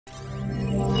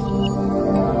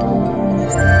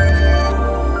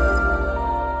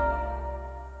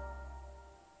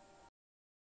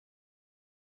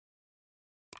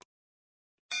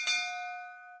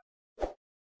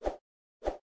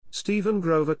Stephen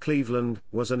Grover Cleveland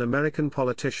was an American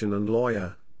politician and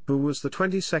lawyer, who was the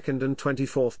 22nd and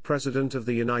 24th President of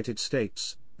the United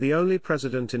States, the only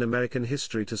president in American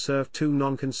history to serve 2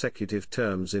 non-consecutive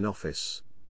terms in office.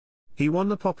 He won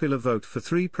the popular vote for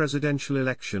 3 presidential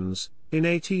elections, in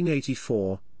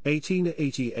 1884,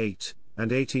 1888,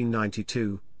 and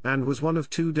 1892, and was one of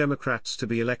 2 Democrats to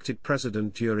be elected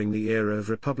president during the era of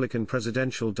Republican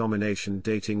presidential domination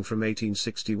dating from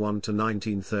 1861 to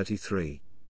 1933.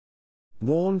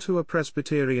 Born to a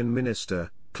Presbyterian minister,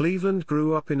 Cleveland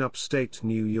grew up in upstate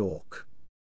New York.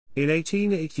 In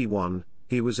 1881,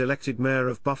 he was elected mayor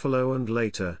of Buffalo and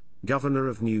later, governor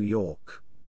of New York.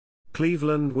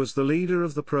 Cleveland was the leader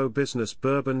of the pro-business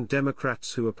Bourbon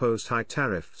Democrats who opposed high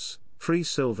tariffs, free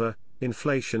silver,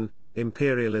 inflation,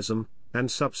 imperialism, and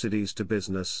subsidies to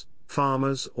business,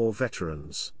 farmers or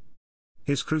veterans.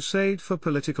 His crusade for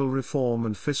political reform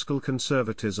and fiscal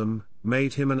conservatism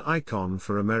made him an icon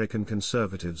for American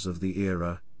conservatives of the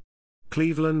era.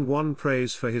 Cleveland won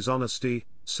praise for his honesty,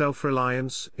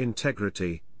 self-reliance,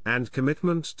 integrity, and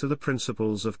commitment to the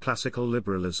principles of classical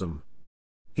liberalism.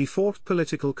 He fought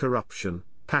political corruption,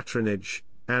 patronage,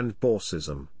 and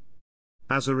bossism.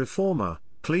 As a reformer,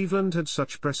 Cleveland had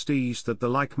such prestige that the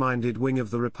like-minded wing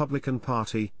of the Republican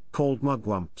Party, called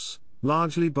mugwumps,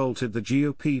 largely bolted the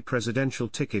GOP presidential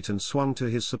ticket and swung to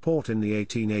his support in the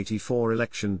 1884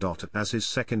 election. As his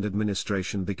second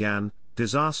administration began,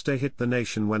 disaster hit the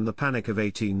nation when the Panic of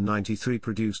 1893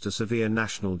 produced a severe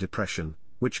national depression,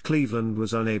 which Cleveland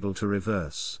was unable to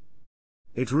reverse.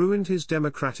 It ruined his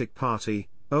Democratic Party,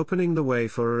 opening the way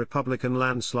for a Republican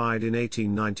landslide in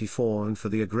 1894 and for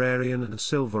the agrarian and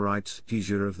civil rights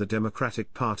seizure of the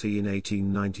Democratic Party in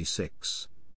 1896.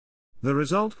 The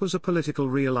result was a political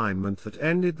realignment that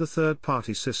ended the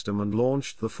third-party system and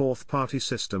launched the fourth-party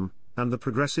system, and the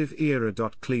progressive era.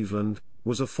 Cleveland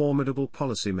was a formidable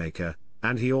policymaker,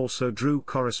 and he also drew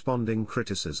corresponding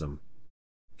criticism.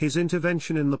 His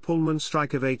intervention in the Pullman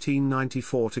strike of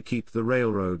 1894 to keep the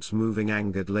railroads moving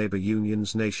angered labor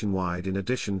unions nationwide. In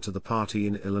addition to the party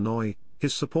in Illinois,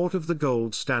 his support of the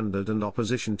gold standard and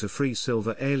opposition to free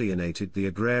silver alienated the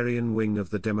agrarian wing of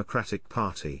the Democratic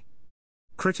Party.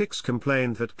 Critics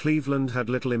complained that Cleveland had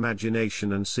little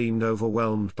imagination and seemed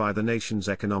overwhelmed by the nation's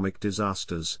economic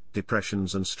disasters,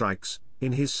 depressions and strikes,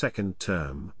 in his second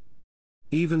term.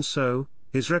 Even so,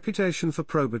 his reputation for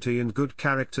probity and good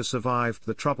character survived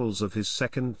the troubles of his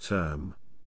second term.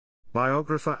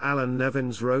 Biographer Alan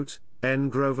Nevins wrote, N.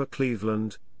 Grover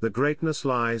Cleveland, the greatness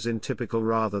lies in typical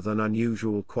rather than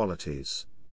unusual qualities.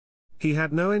 He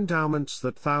had no endowments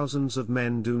that thousands of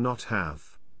men do not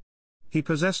have. He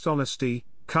possessed honesty,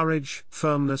 courage,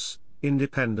 firmness,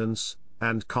 independence,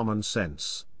 and common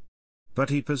sense. But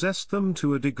he possessed them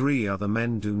to a degree other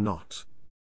men do not.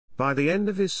 By the end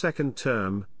of his second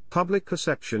term, public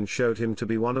perception showed him to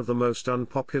be one of the most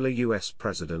unpopular U.S.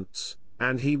 presidents,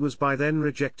 and he was by then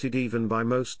rejected even by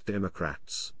most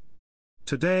Democrats.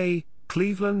 Today,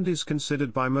 Cleveland is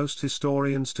considered by most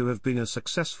historians to have been a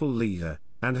successful leader,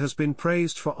 and has been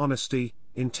praised for honesty,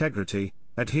 integrity,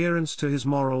 adherence to his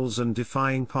morals and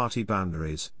defying party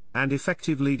boundaries, and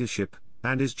effective leadership,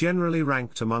 and is generally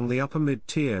ranked among the upper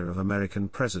mid-tier of American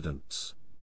presidents.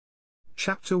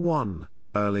 Chapter 1,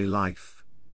 Early Life.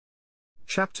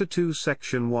 Chapter 2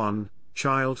 Section 1,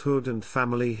 Childhood and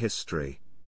Family History.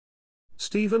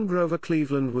 Stephen Grover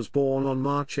Cleveland was born on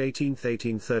March 18,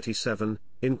 1837,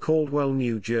 in Caldwell,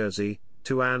 New Jersey,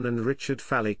 to Anne and Richard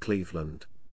Falley Cleveland.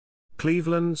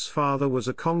 Cleveland's father was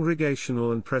a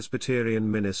Congregational and Presbyterian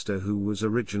minister who was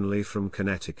originally from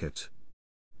Connecticut.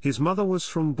 His mother was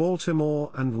from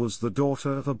Baltimore and was the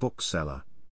daughter of a bookseller.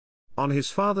 On his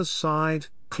father's side,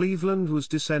 Cleveland was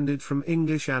descended from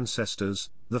English ancestors,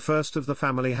 the first of the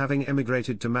family having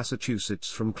emigrated to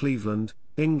Massachusetts from Cleveland,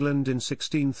 England in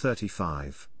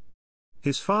 1635.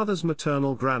 His father's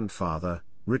maternal grandfather,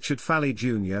 Richard Falley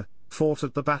Jr., fought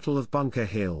at the Battle of Bunker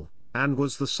Hill, and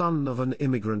was the son of an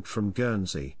immigrant from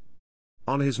Guernsey.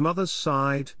 On his mother's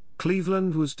side,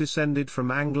 Cleveland was descended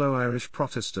from Anglo-Irish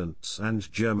Protestants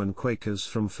and German Quakers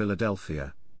from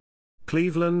Philadelphia.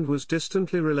 Cleveland was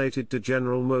distantly related to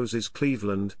General Moses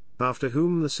Cleveland, after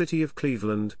whom the city of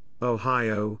Cleveland,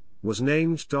 Ohio, was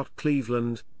named.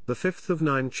 Cleveland, the fifth of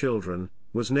 9 children,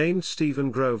 was named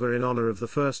Stephen Grover in honor of the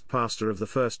first pastor of the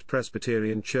First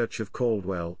Presbyterian Church of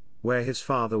Caldwell, where his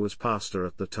father was pastor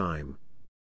at the time.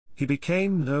 He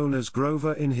became known as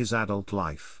Grover in his adult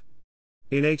life.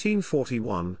 In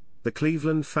 1841, the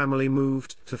Cleveland family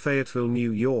moved to Fayetteville,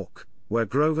 New York, where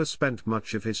Grover spent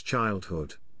much of his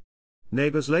childhood.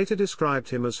 Neighbors later described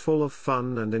him as full of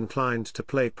fun and inclined to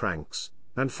play pranks,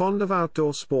 and fond of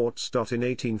outdoor sports. In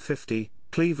 1850,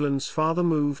 Cleveland's father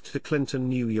moved to Clinton,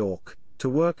 New York, to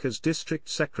work as district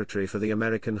secretary for the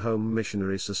American Home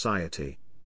Missionary Society.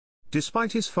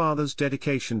 Despite his father's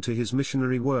dedication to his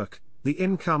missionary work, the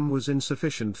income was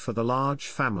insufficient for the large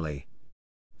family.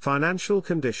 Financial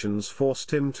conditions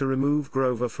forced him to remove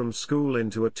Grover from school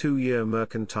into a 2-year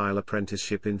mercantile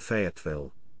apprenticeship in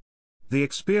Fayetteville. The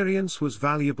experience was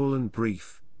valuable and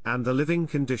brief, and the living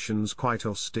conditions quite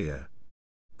austere.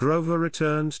 Grover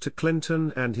returned to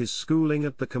Clinton and his schooling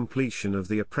at the completion of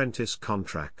the apprentice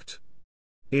contract.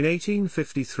 In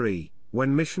 1853,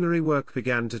 when missionary work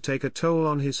began to take a toll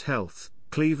on his health,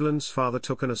 Cleveland's father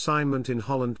took an assignment in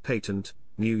Holland Patent,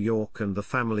 New York, and the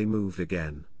family moved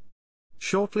again.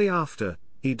 Shortly after,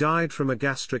 he died from a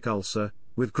gastric ulcer,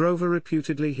 with Grover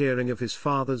reputedly hearing of his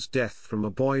father's death from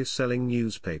a boy selling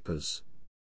newspapers.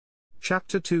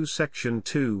 Chapter 2 Section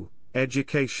 2,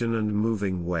 Education and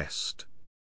Moving West.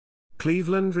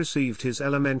 Cleveland received his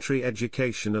elementary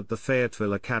education at the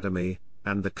Fayetteville Academy,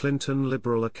 and the Clinton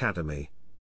Liberal Academy.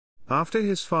 After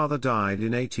his father died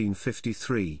in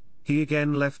 1853, he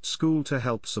again left school to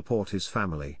help support his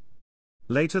family.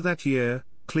 Later that year,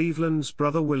 Cleveland's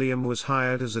brother William was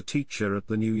hired as a teacher at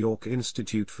the New York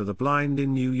Institute for the Blind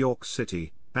in New York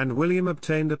City, and William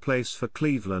obtained a place for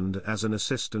Cleveland as an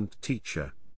assistant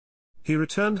teacher. He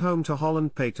returned home to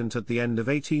Holland Patent at the end of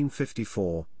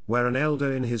 1854, where an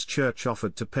elder in his church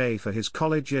offered to pay for his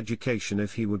college education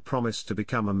if he would promise to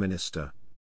become a minister.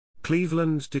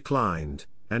 Cleveland declined,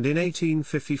 and in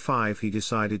 1855 he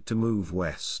decided to move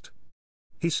west.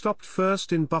 He stopped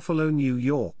first in Buffalo, New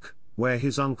York, where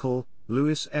his uncle,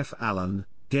 Lewis F. Allen,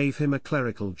 gave him a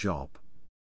clerical job.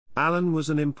 Allen was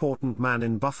an important man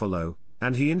in Buffalo,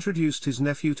 and he introduced his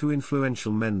nephew to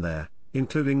influential men there,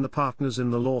 including the partners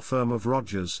in the law firm of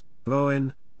Rogers,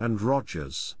 Bowen, and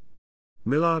Rogers.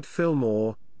 Millard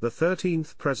Fillmore, the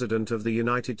 13th President of the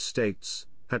United States,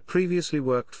 had previously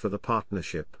worked for the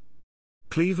partnership.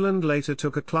 Cleveland later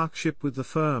took a clerkship with the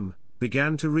firm,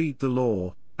 began to read the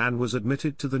law, and was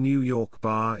admitted to the New York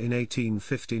bar in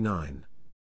 1859.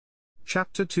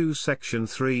 Chapter 2 Section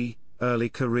 3, Early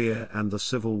Career and the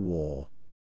Civil War.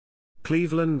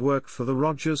 Cleveland worked for the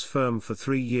Rogers firm for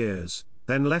 3 years,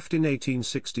 then left in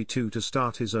 1862 to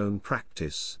start his own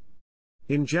practice.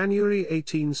 In January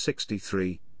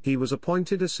 1863, he was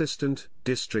appointed Assistant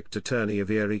District Attorney of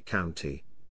Erie County.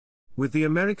 With the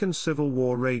American Civil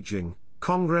War raging,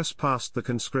 Congress passed the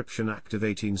Conscription Act of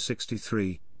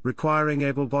 1863, requiring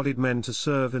able-bodied men to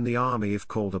serve in the Army if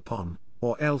called upon,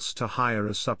 or else to hire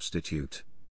a substitute.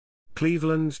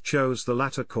 Cleveland chose the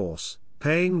latter course,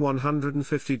 paying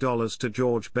 $150 to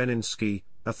George Beninsky,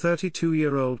 a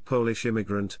 32-year-old Polish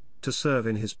immigrant, to serve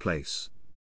in his place.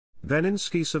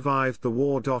 Beninsky survived the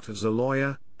war. As a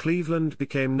lawyer, Cleveland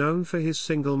became known for his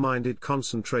single-minded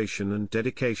concentration and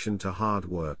dedication to hard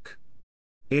work.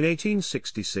 In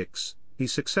 1866, he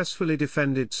successfully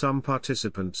defended some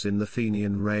participants in the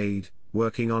Fenian raid,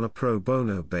 working on a pro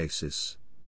bono basis.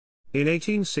 In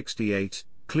 1868,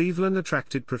 Cleveland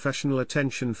attracted professional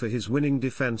attention for his winning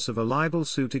defense of a libel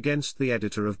suit against the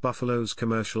editor of Buffalo's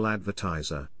Commercial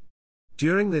Advertiser.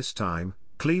 During this time,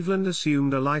 Cleveland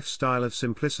assumed a lifestyle of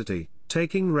simplicity,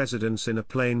 taking residence in a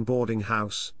plain boarding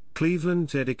house. Cleveland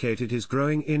dedicated his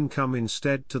growing income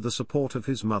instead to the support of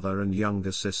his mother and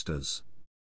younger sisters.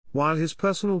 While his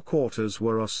personal quarters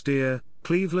were austere,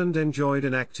 Cleveland enjoyed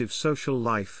an active social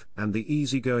life and the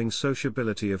easygoing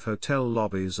sociability of hotel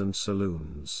lobbies and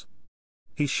saloons.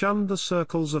 He shunned the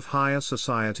circles of higher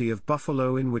society of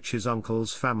Buffalo in which his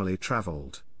uncle's family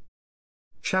traveled.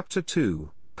 Chapter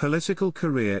 2, Political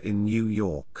Career in New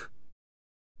York.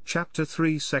 Chapter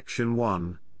 3 Section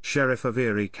 1, Sheriff of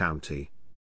Erie County.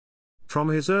 From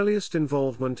his earliest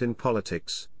involvement in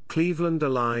politics, Cleveland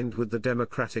aligned with the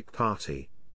Democratic Party.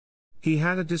 He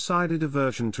had a decided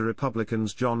aversion to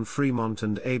Republicans John Fremont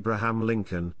and Abraham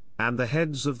Lincoln, and the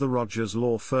heads of the Rogers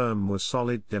law firm were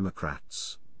solid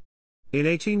Democrats. In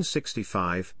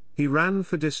 1865, he ran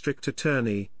for district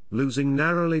attorney, losing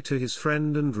narrowly to his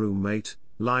friend and roommate,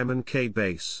 Lyman K.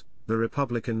 Bass, the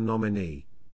Republican nominee.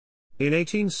 In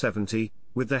 1870,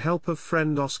 with the help of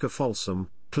friend Oscar Folsom,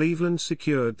 Cleveland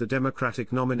secured the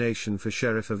Democratic nomination for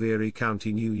Sheriff of Erie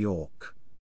County, New York.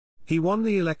 He won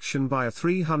the election by a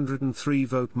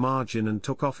 303-vote margin and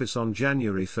took office on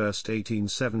January 1,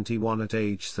 1871 at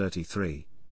age 33.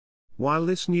 While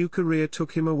this new career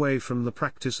took him away from the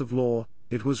practice of law,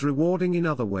 it was rewarding in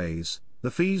other ways.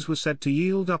 The fees were said to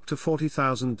yield up to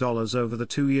 $40,000 over the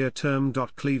 2-year term.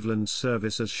 Cleveland's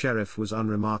service as sheriff was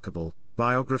unremarkable.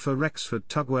 Biographer Rexford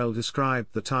Tugwell described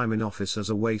the time in office as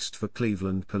a waste for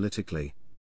Cleveland politically.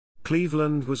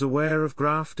 Cleveland was aware of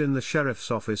graft in the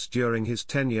sheriff's office during his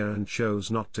tenure and chose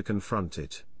not to confront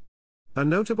it. A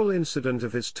notable incident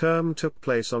of his term took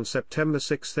place on September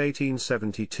 6,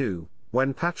 1872,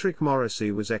 when Patrick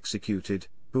Morrissey was executed,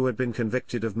 who had been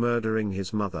convicted of murdering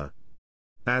his mother.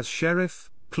 As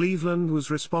sheriff, Cleveland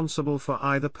was responsible for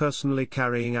either personally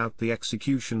carrying out the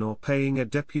execution or paying a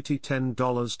deputy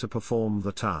 $10 to perform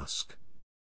the task.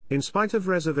 In spite of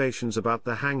reservations about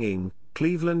the hanging,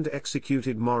 Cleveland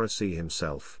executed Morrissey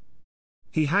himself.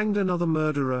 He hanged another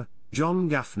murderer, John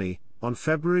Gaffney, on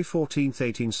February 14,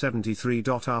 1873.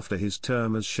 After his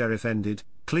term as sheriff ended,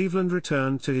 Cleveland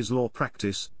returned to his law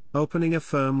practice, opening a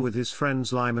firm with his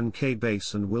friends Lyman K.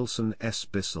 Bass and Wilson S.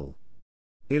 Bissell.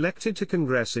 Elected to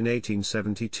Congress in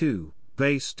 1872,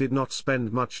 Bass did not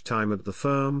spend much time at the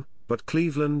firm, but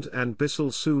Cleveland and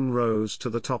Bissell soon rose to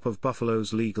the top of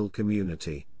Buffalo's legal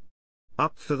community.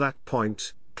 Up to that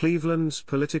point, Cleveland's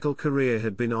political career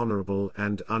had been honorable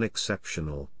and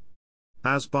unexceptional.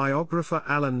 As biographer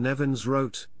Alan Nevins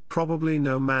wrote, probably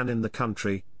no man in the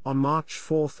country, on March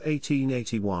 4,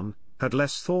 1881, had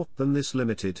less thought than this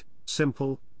limited,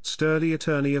 simple, sturdy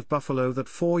attorney of Buffalo that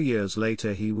 4 years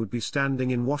later he would be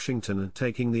standing in Washington and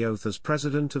taking the oath as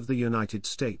President of the United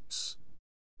States.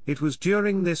 It was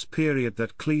during this period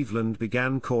that Cleveland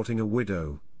began courting a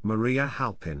widow, Maria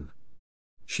Halpin.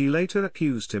 She later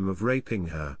accused him of raping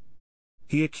her.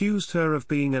 He accused her of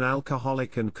being an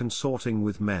alcoholic and consorting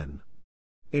with men.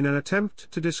 In an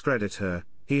attempt to discredit her,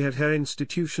 he had her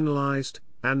institutionalized,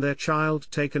 and their child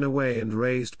taken away and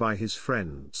raised by his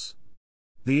friends.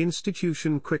 The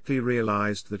institution quickly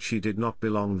realized that she did not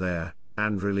belong there,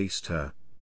 and released her.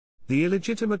 The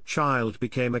illegitimate child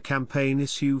became a campaign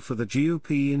issue for the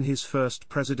GOP in his first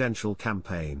presidential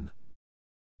campaign.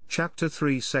 Chapter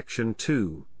 3 Section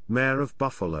 2, Mayor of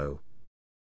Buffalo.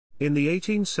 In the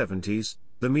 1870s,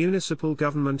 the municipal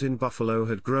government in Buffalo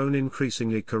had grown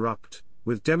increasingly corrupt,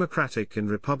 with Democratic and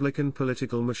Republican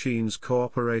political machines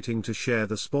cooperating to share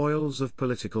the spoils of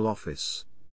political office.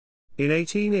 In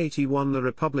 1881 the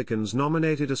Republicans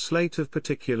nominated a slate of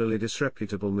particularly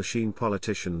disreputable machine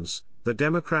politicians. The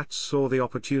Democrats saw the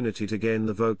opportunity to gain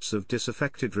the votes of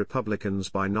disaffected Republicans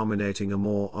by nominating a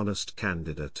more honest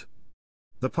candidate.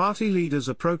 The party leaders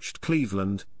approached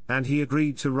Cleveland, and he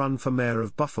agreed to run for mayor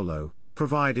of Buffalo,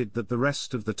 provided that the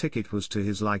rest of the ticket was to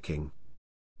his liking.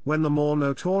 When the more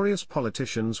notorious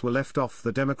politicians were left off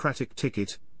the Democratic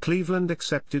ticket, Cleveland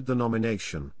accepted the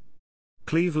nomination.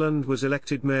 Cleveland was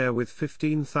elected mayor with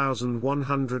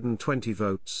 15,120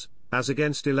 votes, as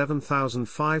against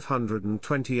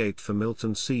 11,528 for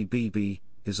Milton C. Beebe,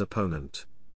 his opponent.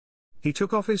 He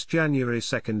took office January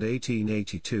 2,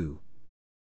 1882.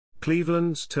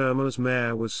 Cleveland's term as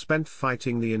mayor was spent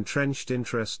fighting the entrenched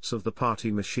interests of the party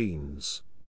machines.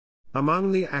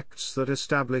 Among the acts that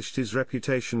established his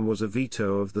reputation was a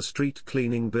veto of the street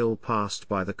cleaning bill passed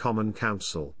by the Common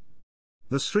Council.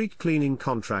 The street cleaning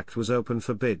contract was open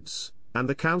for bids, and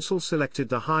the council selected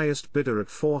the highest bidder at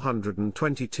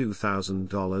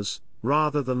 $422,000,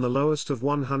 rather than the lowest of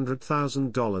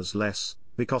 $100,000 less,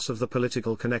 because of the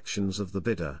political connections of the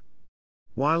bidder.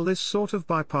 While this sort of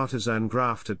bipartisan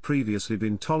graft had previously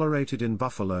been tolerated in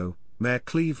Buffalo, Mayor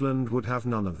Cleveland would have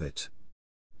none of it.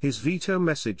 His veto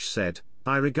message said,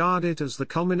 "I regard it as the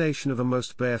culmination of a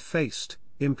most bare-faced,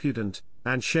 impudent,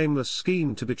 and shameless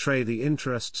scheme to betray the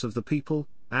interests of the people,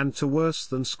 and to worse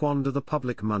than squander the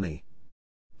public money."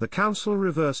 The council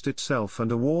reversed itself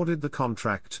and awarded the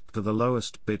contract to the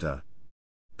lowest bidder.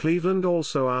 Cleveland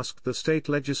also asked the state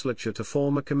legislature to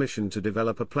form a commission to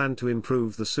develop a plan to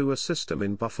improve the sewer system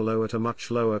in Buffalo at a much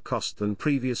lower cost than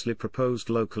previously proposed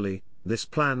locally. This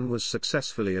plan was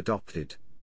successfully adopted.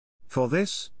 For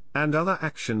this, and other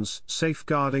actions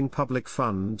safeguarding public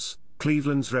funds,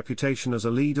 Cleveland's reputation as a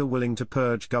leader willing to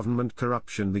purge government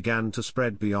corruption began to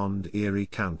spread beyond Erie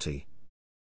County.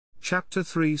 Chapter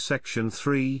 3 Section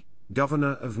 3,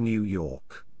 Governor of New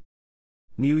York.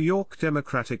 New York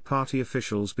Democratic Party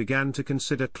officials began to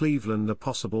consider Cleveland a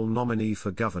possible nominee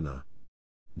for governor.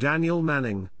 Daniel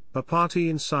Manning, a party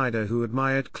insider who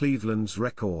admired Cleveland's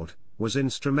record, was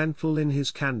instrumental in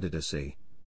his candidacy.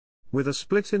 With a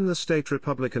split in the state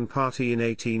Republican Party in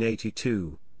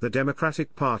 1882, the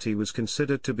Democratic Party was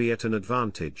considered to be at an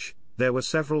advantage. There were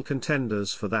several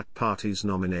contenders for that party's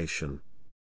nomination.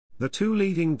 The two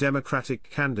leading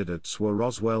Democratic candidates were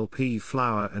Roswell P.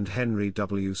 Flower and Henry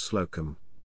W. Slocum.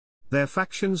 Their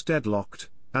factions deadlocked,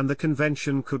 and the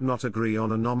convention could not agree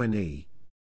on a nominee.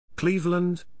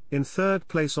 Cleveland, in third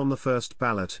place on the first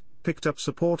ballot, picked up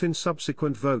support in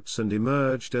subsequent votes and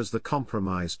emerged as the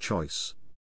compromise choice.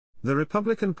 The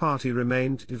Republican Party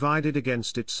remained divided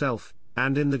against itself,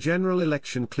 and in the general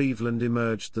election Cleveland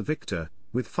emerged the victor,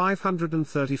 with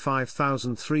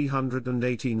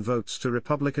 535,318 votes to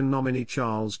Republican nominee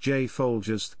Charles J.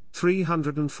 Folger's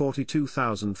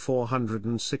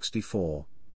 342,464.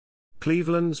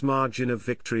 Cleveland's margin of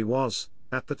victory was,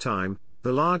 at the time,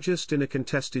 the largest in a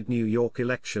contested New York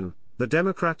election. The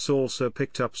Democrats also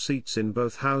picked up seats in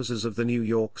both houses of the New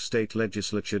York State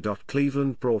Legislature.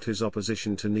 Cleveland brought his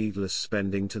opposition to needless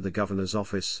spending to the governor's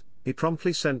office. He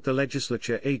promptly sent the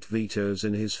legislature 8 vetoes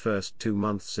in his first 2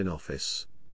 months in office.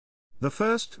 The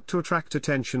first to attract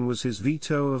attention was his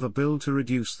veto of a bill to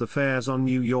reduce the fares on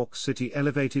New York City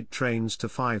elevated trains to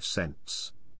 5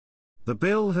 cents. The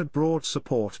bill had broad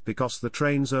support because the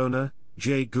train's owner,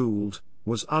 Jay Gould,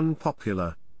 was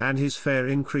unpopular, and his fare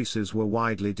increases were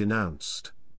widely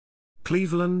denounced.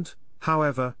 Cleveland,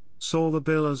 however, saw the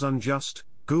bill as unjust.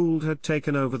 Gould had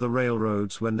taken over the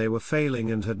railroads when they were failing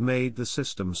and had made the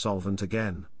system solvent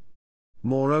again.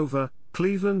 Moreover,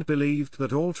 Cleveland believed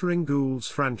that altering Gould's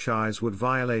franchise would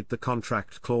violate the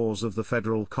contract clause of the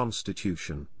federal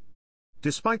Constitution.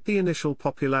 Despite the initial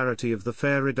popularity of the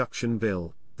fare reduction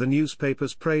bill, the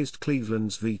newspapers praised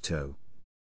Cleveland's veto.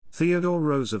 Theodore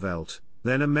Roosevelt,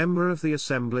 then a member of the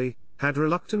Assembly, had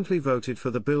reluctantly voted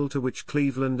for the bill to which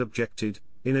Cleveland objected,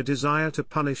 in a desire to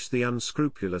punish the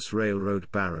unscrupulous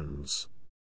railroad barons.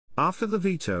 After the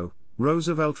veto,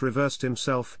 Roosevelt reversed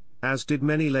himself, as did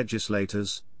many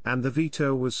legislators, and the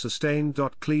veto was sustained.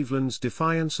 Cleveland's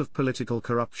defiance of political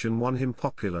corruption won him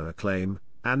popular acclaim,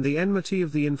 and the enmity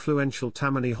of the influential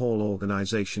Tammany Hall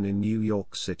organization in New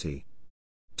York City.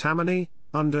 Tammany,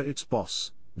 under its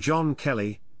boss, John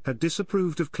Kelly, had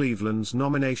disapproved of Cleveland's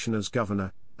nomination as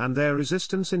governor, and their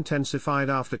resistance intensified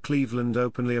after Cleveland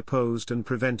openly opposed and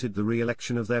prevented the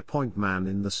re-election of their point man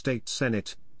in the state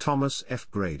Senate, Thomas F.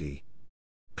 Grady.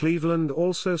 Cleveland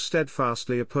also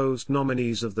steadfastly opposed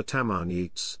nominees of the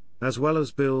Tammanites, as well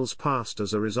as bills passed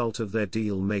as a result of their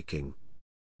deal-making.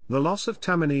 The loss of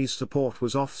Tammany's support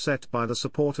was offset by the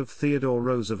support of Theodore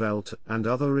Roosevelt and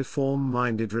other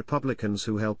reform-minded Republicans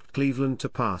who helped Cleveland to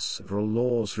pass several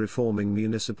laws reforming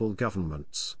municipal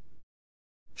governments.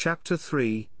 Chapter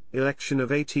 3, Election of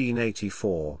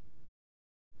 1884.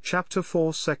 Chapter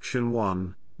 4 Section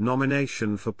 1,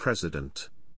 Nomination for President.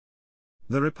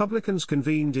 The Republicans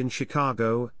convened in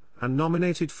Chicago, and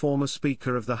nominated former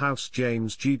Speaker of the House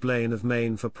James G. Blaine of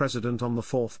Maine for president on the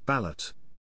 4th ballot.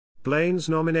 Blaine's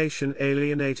nomination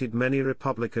alienated many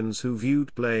Republicans who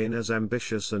viewed Blaine as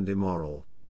ambitious and immoral.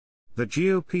 The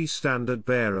GOP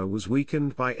standard-bearer was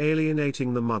weakened by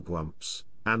alienating the Mugwumps,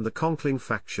 and the Conkling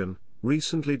faction,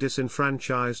 recently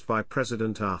disenfranchised by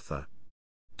President Arthur.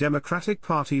 Democratic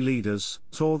Party leaders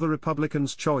saw the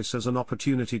Republicans' choice as an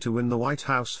opportunity to win the White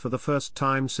House for the first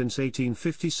time since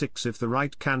 1856 if the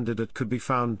right candidate could be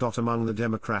found. Among the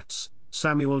Democrats,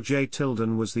 Samuel J.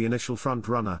 Tilden was the initial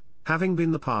front-runner, having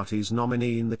been the party's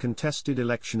nominee in the contested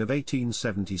election of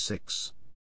 1876.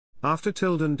 After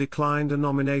Tilden declined a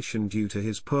nomination due to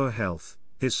his poor health,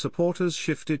 his supporters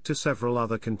shifted to several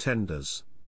other contenders.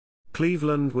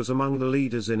 Cleveland was among the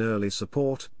leaders in early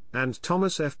support, and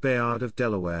Thomas F. Bayard of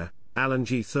Delaware, Allen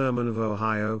G. Thurman of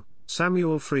Ohio,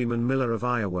 Samuel Freeman Miller of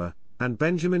Iowa, and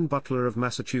Benjamin Butler of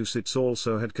Massachusetts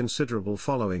also had considerable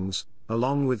followings,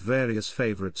 along with various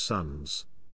favorite sons.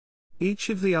 Each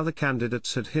of the other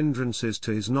candidates had hindrances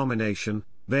to his nomination.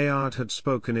 Bayard had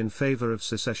spoken in favor of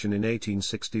secession in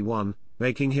 1861,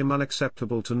 making him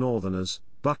unacceptable to Northerners.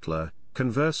 Butler,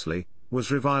 conversely, was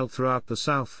reviled throughout the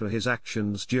South for his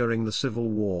actions during the Civil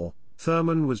War.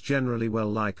 Thurman was generally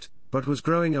well liked, but was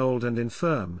growing old and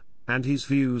infirm, and his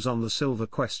views on the silver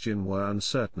question were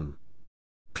uncertain.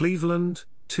 Cleveland,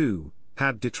 too,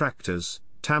 had detractors.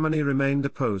 Tammany remained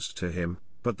opposed to him,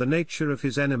 but the nature of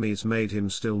his enemies made him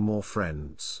still more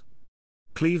friends.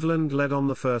 Cleveland led on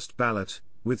the first ballot,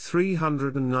 with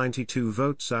 392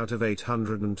 votes out of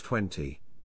 820.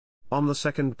 On the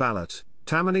second ballot,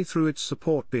 Tammany threw its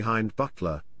support behind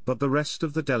Butler, but the rest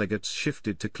of the delegates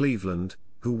shifted to Cleveland,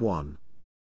 who won.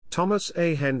 Thomas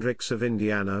A. Hendricks of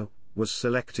Indiana was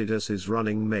selected as his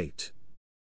running mate.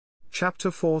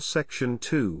 Chapter 4 Section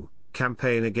 2,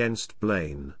 Campaign against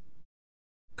Blaine.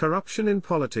 Corruption in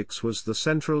politics was the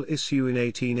central issue in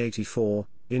 1884.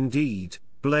 Indeed,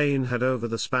 Blaine had over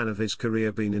the span of his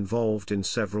career been involved in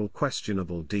several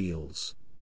questionable deals.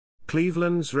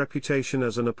 Cleveland's reputation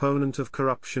as an opponent of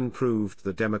corruption proved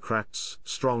the Democrats'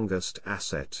 strongest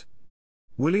asset.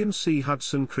 William C.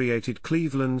 Hudson created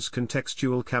Cleveland's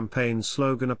contextual campaign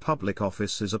slogan, "A public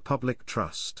office is a public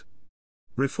trust."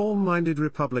 Reform-minded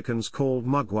Republicans called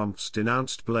Mugwumps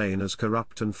denounced Blaine as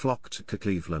corrupt and flocked to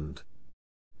Cleveland.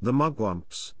 The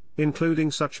Mugwumps, including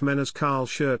such men as Carl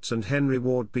Schurz and Henry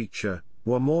Ward Beecher,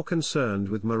 were more concerned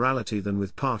with morality than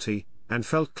with party, and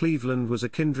felt Cleveland was a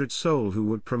kindred soul who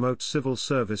would promote civil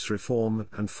service reform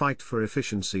and fight for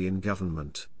efficiency in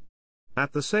government.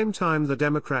 At the same time the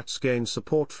Democrats gained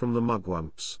support from the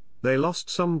mugwumps, they lost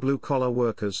some blue-collar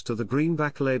workers to the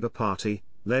Greenback Labor Party,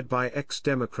 led by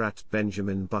ex-Democrat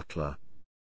Benjamin Butler.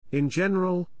 In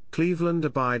general, Cleveland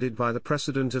abided by the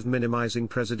precedent of minimizing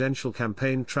presidential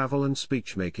campaign travel and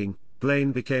speechmaking.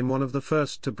 Blaine became one of the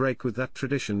first to break with that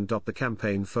tradition. The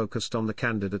campaign focused on the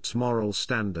candidates' moral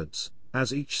standards,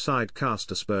 as each side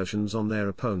cast aspersions on their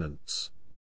opponents.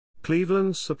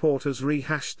 Cleveland's supporters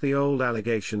rehashed the old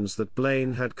allegations that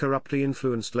Blaine had corruptly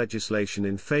influenced legislation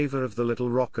in favor of the Little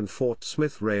Rock and Fort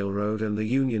Smith Railroad and the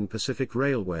Union Pacific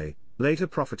Railway, later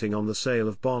profiting on the sale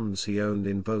of bonds he owned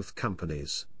in both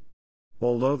companies.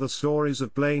 Although the stories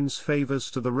of Blaine's favors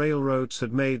to the railroads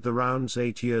had made the rounds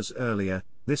 8 years earlier,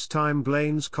 this time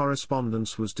Blaine's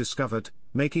correspondence was discovered,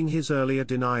 making his earlier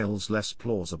denials less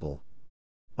plausible.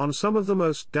 On some of the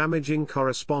most damaging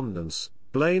correspondence,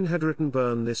 Blaine had written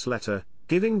 "Burn this letter,"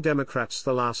 giving Democrats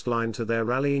the last line to their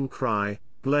rallying cry,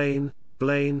 "Blaine,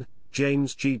 Blaine,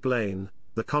 James G. Blaine,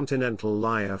 the Continental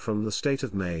liar from the state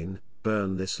of Maine,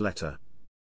 burn this letter."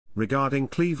 Regarding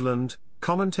Cleveland,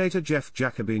 commentator Jeff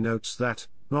Jacoby notes that,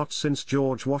 not since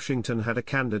George Washington had a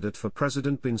candidate for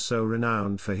president been so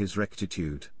renowned for his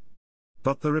rectitude.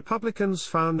 But the Republicans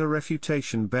found a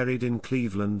refutation buried in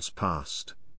Cleveland's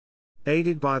past.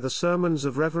 Aided by the sermons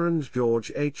of Reverend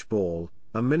George H. Ball,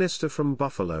 a minister from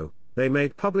Buffalo, they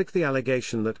made public the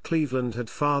allegation that Cleveland had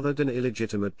fathered an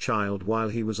illegitimate child while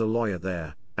he was a lawyer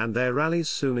there, and their rallies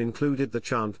soon included the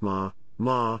chant "Ma,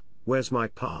 Ma, where's my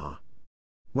pa?"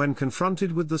 When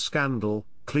confronted with the scandal,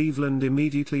 Cleveland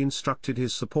immediately instructed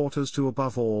his supporters to,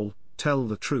 above all, tell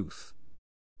the truth.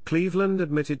 Cleveland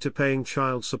admitted to paying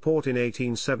child support in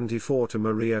 1874 to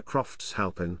Maria Crofts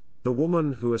Halpin, the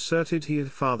woman who asserted he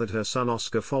had fathered her son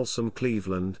Oscar Folsom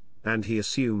Cleveland, and he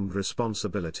assumed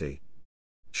responsibility.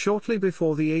 Shortly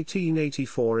before the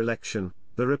 1884 election,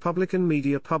 the Republican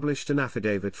media published an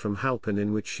affidavit from Halpin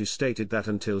in which she stated that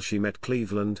until she met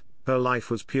Cleveland, her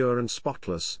life was pure and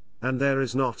spotless, and there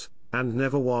is not, and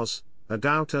never was, a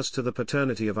doubt as to the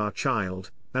paternity of our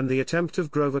child, and the attempt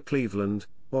of Grover Cleveland,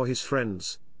 or his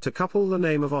friends, to couple the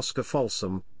name of Oscar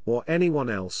Folsom, or anyone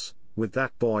else, with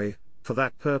that boy, for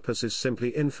that purpose is simply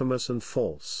infamous and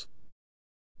false.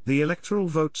 The electoral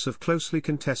votes of closely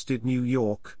contested New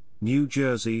York, New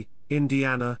Jersey,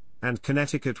 Indiana, and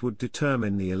Connecticut would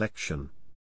determine the election.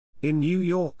 In New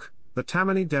York, the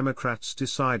Tammany Democrats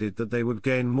decided that they would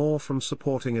gain more from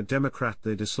supporting a Democrat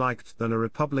they disliked than a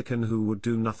Republican who would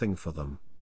do nothing for them.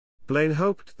 Blaine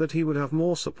hoped that he would have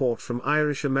more support from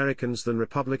Irish Americans than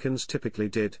Republicans typically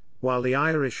did. While the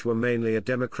Irish were mainly a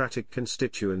Democratic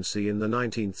constituency in the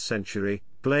 19th century,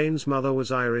 Blaine's mother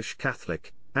was Irish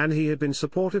Catholic, and he had been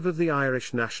supportive of the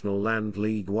Irish National Land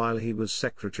League while he was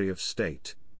Secretary of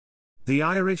State. The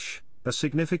Irish, a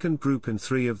significant group in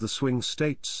 3 of the swing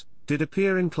states, did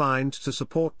appear inclined to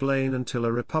support Blaine until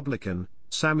a Republican,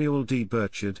 Samuel D.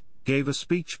 Burchard, gave a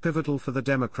speech pivotal for the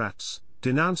Democrats,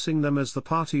 denouncing them as the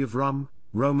party of rum,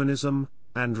 Romanism,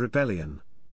 and rebellion.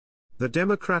 The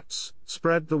Democrats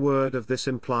spread the word of this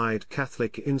implied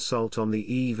Catholic insult on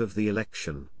the eve of the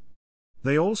election.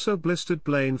 They also blistered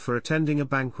Blaine for attending a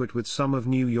banquet with some of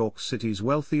New York City's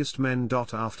wealthiest men.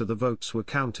 After the votes were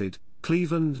counted,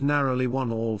 Cleveland narrowly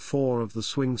won all 4 of the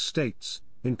swing states,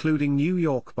 including New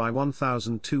York by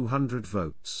 1,200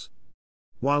 votes.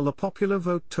 While the popular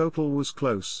vote total was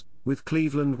close, with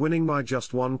Cleveland winning by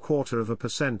just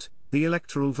 0.25%, the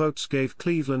electoral votes gave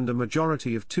Cleveland a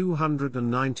majority of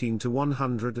 219 to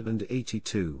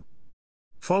 182.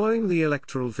 Following the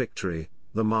electoral victory,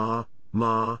 the "Ma,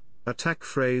 Ma" attack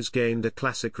phrase gained a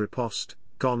classic riposte,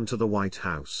 "Gone to the White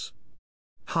House."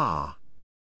 Ha!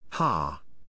 Ha!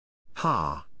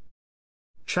 Ha!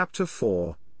 Chapter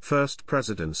 4, First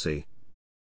Presidency.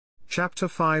 Chapter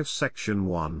 5 Section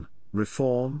 1,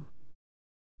 Reform.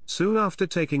 Soon after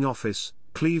taking office,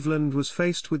 Cleveland was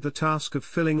faced with the task of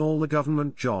filling all the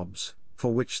government jobs,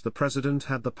 for which the president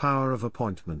had the power of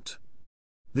appointment.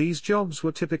 These jobs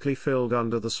were typically filled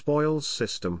under the spoils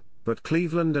system, but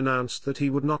Cleveland announced that he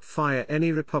would not fire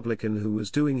any Republican who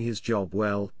was doing his job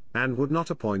well, and would not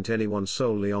appoint anyone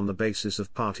solely on the basis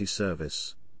of party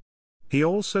service. He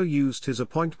also used his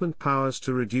appointment powers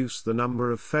to reduce the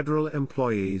number of federal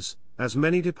employees, as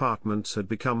many departments had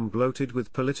become bloated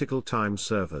with political time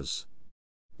servers.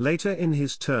 Later in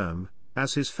his term,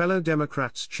 as his fellow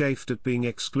Democrats chafed at being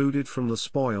excluded from the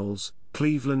spoils,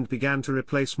 Cleveland began to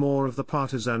replace more of the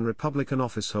partisan Republican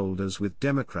officeholders with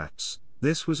Democrats,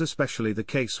 This was especially the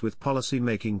case with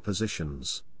policy-making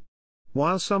positions.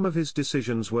 While some of his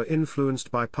decisions were influenced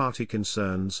by party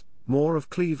concerns, more of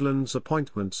Cleveland's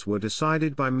appointments were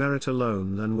decided by merit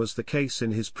alone than was the case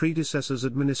in his predecessors'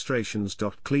 administrations.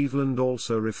 Cleveland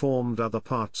also reformed other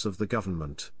parts of the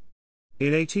government.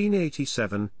 In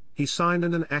 1887, he signed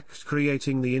an act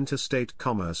creating the Interstate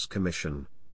Commerce Commission.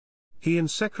 He and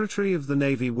Secretary of the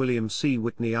Navy William C.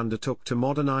 Whitney undertook to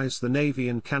modernize the Navy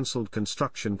and canceled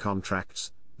construction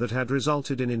contracts that had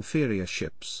resulted in inferior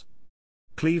ships.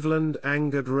 Cleveland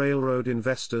angered railroad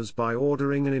investors by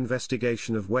ordering an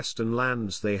investigation of western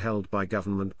lands they held by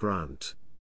government grant.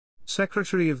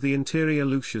 Secretary of the Interior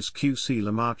Lucius Q.C.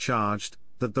 Lamar charged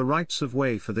that the rights of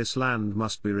way for this land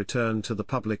must be returned to the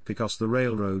public because the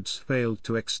railroads failed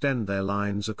to extend their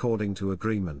lines according to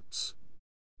agreements.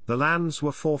 The lands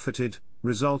were forfeited,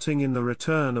 resulting in the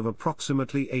return of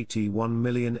approximately 81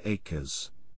 million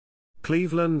acres.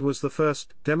 Cleveland was the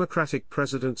first Democratic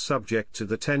president subject to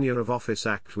the Tenure of Office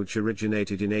Act, which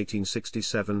originated in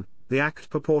 1867. The act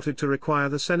purported to require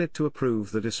the Senate to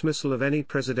approve the dismissal of any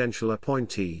presidential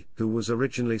appointee who was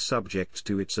originally subject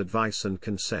to its advice and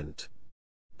consent.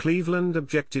 Cleveland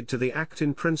objected to the act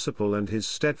in principle, and his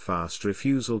steadfast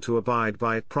refusal to abide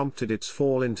by it prompted its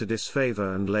fall into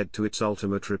disfavor and led to its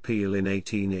ultimate repeal in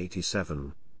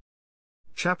 1887.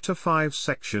 Chapter 5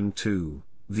 Section 2,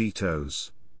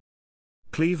 Vetoes.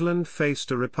 Cleveland faced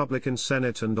a Republican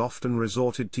Senate and often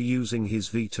resorted to using his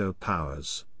veto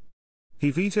powers.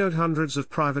 He vetoed hundreds of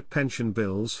private pension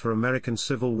bills for American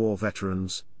Civil War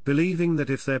veterans, believing that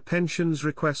if their pensions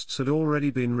requests had already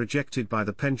been rejected by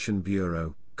the Pension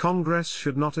Bureau, Congress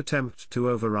should not attempt to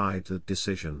override that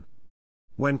decision.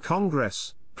 When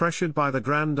Congress, pressured by the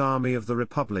Grand Army of the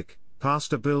Republic,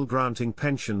 passed a bill granting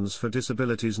pensions for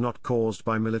disabilities not caused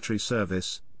by military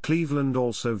service, Cleveland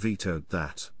also vetoed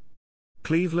that.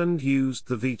 Cleveland used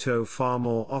the veto far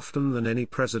more often than any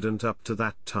president up to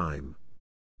that time.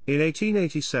 In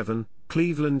 1887,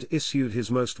 Cleveland issued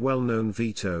his most well-known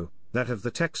veto, that of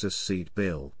the Texas Seed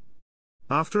Bill.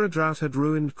 After a drought had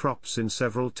ruined crops in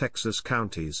several Texas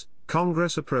counties,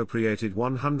 Congress appropriated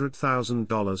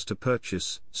 $100,000 to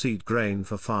purchase seed grain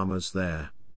for farmers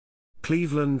there.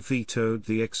 Cleveland vetoed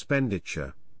the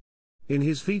expenditure. In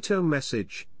his veto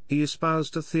message, he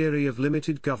espoused a theory of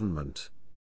limited government.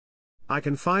 I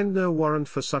can find no warrant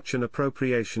for such an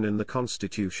appropriation in the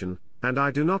Constitution, and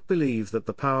I do not believe that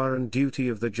the power and duty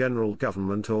of the general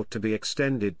government ought to be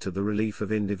extended to the relief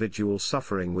of individual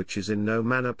suffering which is in no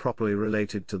manner properly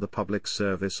related to the public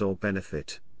service or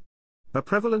benefit. A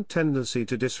prevalent tendency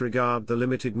to disregard the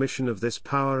limited mission of this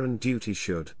power and duty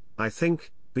should, I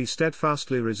think, be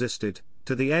steadfastly resisted,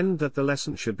 to the end that the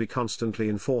lesson should be constantly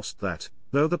enforced that,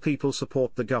 though the people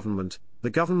support the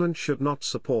government should not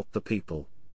support the people.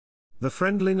 The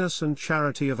friendliness and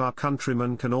charity of our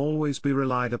countrymen can always be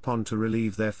relied upon to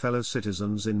relieve their fellow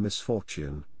citizens in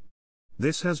misfortune.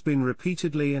 This has been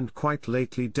repeatedly and quite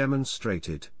lately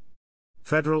demonstrated.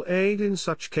 Federal aid in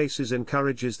such cases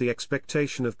encourages the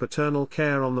expectation of paternal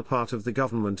care on the part of the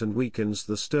government and weakens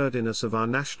the sturdiness of our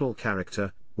national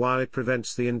character, while it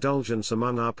prevents the indulgence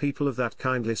among our people of that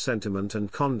kindly sentiment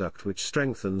and conduct which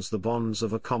strengthens the bonds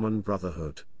of a common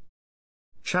brotherhood.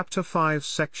 Chapter 5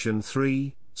 Section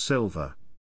 3 Silver.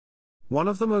 One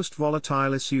of the most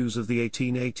volatile issues of the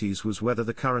 1880s was whether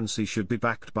the currency should be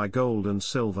backed by gold and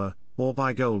silver, or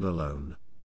by gold alone.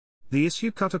 The issue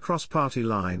cut across party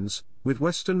lines, with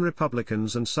Western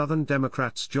Republicans and Southern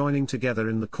Democrats joining together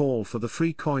in the call for the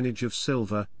free coinage of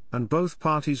silver, and both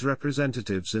parties'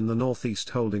 representatives in the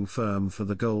Northeast holding firm for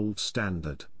the gold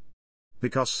standard.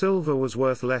 Because silver was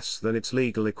worth less than its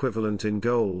legal equivalent in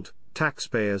gold,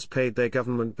 taxpayers paid their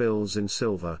government bills in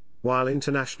silver, while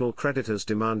international creditors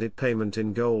demanded payment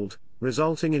in gold,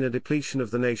 resulting in a depletion of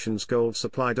the nation's gold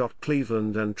supply.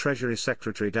 Cleveland and Treasury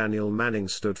Secretary Daniel Manning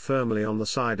stood firmly on the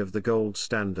side of the gold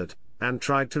standard, and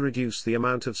tried to reduce the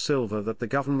amount of silver that the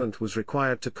government was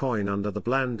required to coin under the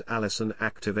Bland-Allison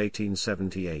Act of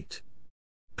 1878.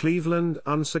 Cleveland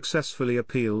unsuccessfully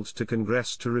appealed to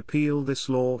Congress to repeal this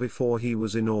law before he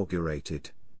was inaugurated.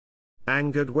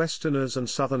 Angered Westerners and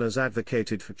Southerners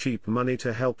advocated for cheap money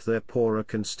to help their poorer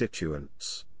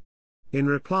constituents. In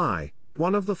reply,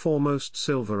 one of the foremost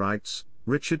silverites,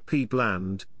 Richard P.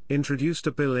 Bland, introduced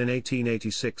a bill in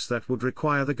 1886 that would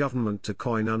require the government to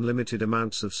coin unlimited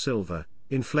amounts of silver,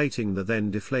 inflating the then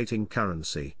deflating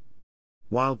currency.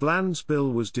 While Bland's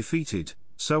bill was defeated,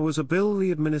 so was a bill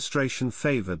the administration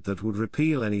favored that would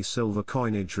repeal any silver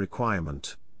coinage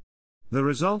requirement. The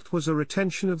result was a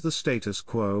retention of the status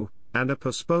quo, and a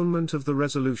postponement of the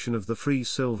resolution of the free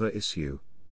silver issue.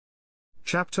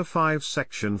 Chapter 5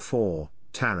 Section 4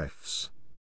 Tariffs.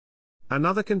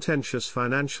 Another contentious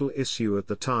financial issue at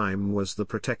the time was the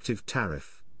protective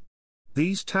tariff.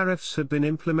 These tariffs had been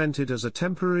implemented as a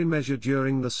temporary measure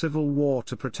during the Civil War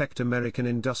to protect American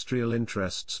industrial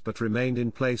interests but remained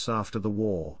in place after the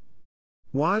war.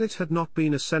 While it had not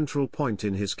been a central point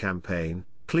in his campaign,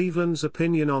 Cleveland's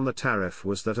opinion on the tariff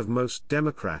was that of most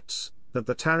Democrats, that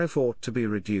the tariff ought to be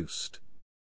reduced.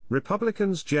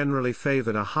 Republicans generally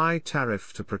favored a high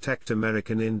tariff to protect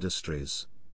American industries.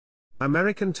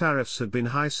 American tariffs had been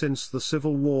high since the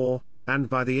Civil War, and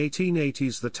by the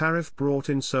 1880s the tariff brought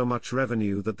in so much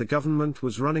revenue that the government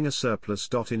was running a surplus.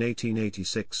 In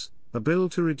 1886, a bill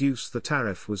to reduce the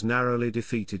tariff was narrowly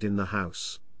defeated in the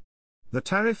House. The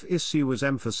tariff issue was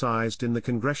emphasized in the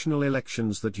congressional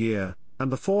elections that year,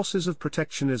 and the forces of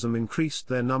protectionism increased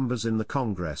their numbers in the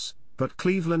Congress, but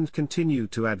Cleveland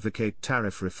continued to advocate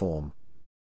tariff reform.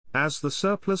 As the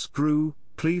surplus grew,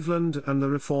 Cleveland and the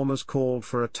reformers called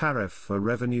for a tariff for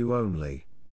revenue only.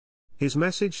 His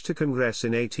message to Congress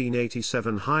in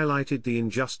 1887 highlighted the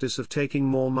injustice of taking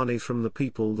more money from the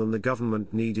people than the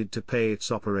government needed to pay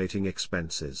its operating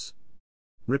expenses.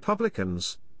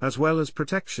 Republicans, as well as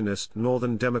protectionist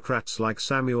Northern Democrats like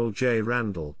Samuel J.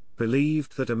 Randall,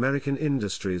 believed that American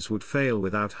industries would fail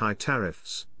without high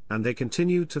tariffs, and they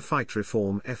continued to fight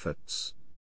reform efforts.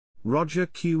 Roger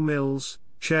Q. Mills,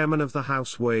 chairman of the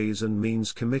House Ways and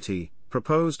Means Committee,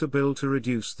 proposed a bill to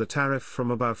reduce the tariff from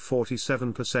about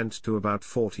 47% to about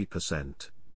 40%.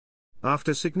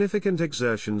 After significant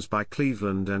exertions by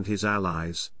Cleveland and his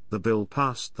allies, the bill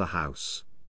passed the House.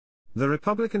 The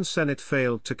Republican Senate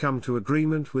failed to come to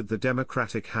agreement with the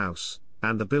Democratic House,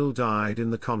 and the bill died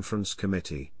in the Conference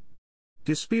Committee.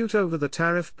 Dispute over the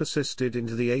tariff persisted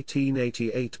into the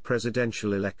 1888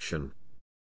 presidential election.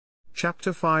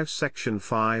 Chapter 5 Section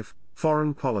 5,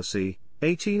 Foreign Policy,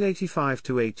 1885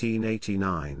 to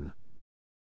 1889.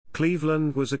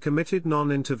 Cleveland was a committed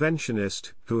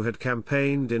non-interventionist who had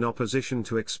campaigned in opposition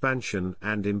to expansion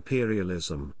and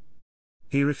imperialism.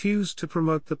 He refused to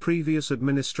promote the previous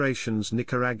administration's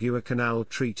Nicaragua Canal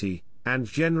Treaty, and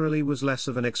generally was less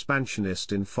of an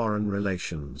expansionist in foreign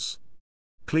relations.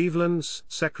 Cleveland's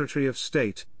Secretary of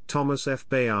State, Thomas F.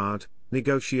 Bayard,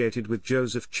 negotiated with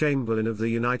Joseph Chamberlain of the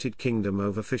United Kingdom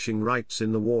over fishing rights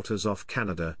in the waters off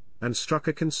Canada, and struck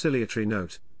a conciliatory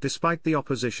note, despite the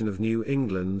opposition of New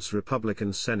England's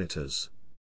Republican senators.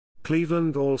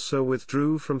 Cleveland also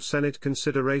withdrew from Senate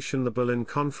consideration the Berlin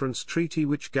Conference Treaty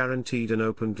which guaranteed an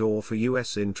open door for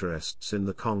U.S. interests in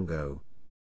the Congo.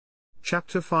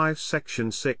 Chapter 5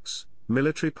 Section 6,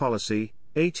 Military Policy,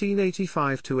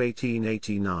 1885 to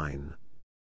 1889.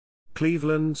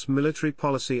 Cleveland's military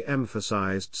policy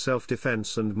emphasized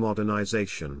self-defense and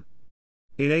modernization.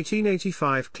 In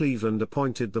 1885 Cleveland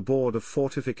appointed the Board of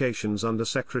Fortifications under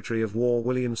Secretary of War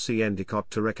William C. Endicott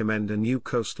to recommend a new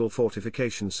coastal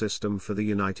fortification system for the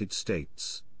United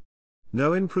States.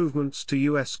 No improvements to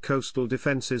U.S. coastal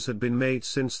defenses had been made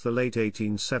since the late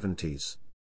 1870s.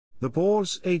 The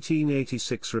Board's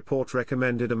 1886 report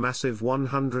recommended a massive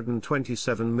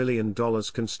 $127 million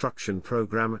construction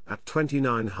program at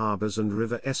 29 harbors and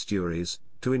river estuaries,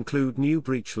 to include new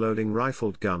breech-loading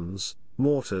rifled guns,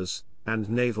 mortars, and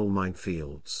naval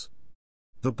minefields.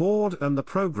 The Board and the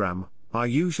program are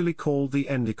usually called the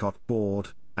Endicott Board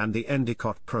and the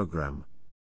Endicott Program.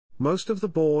 Most of the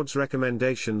Board's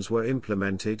recommendations were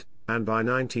implemented, and by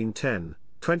 1910,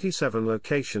 27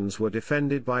 locations were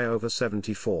defended by over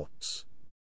 70 forts.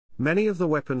 Many of the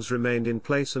weapons remained in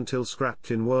place until scrapped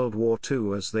in World War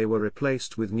II as they were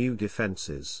replaced with new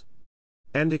defenses.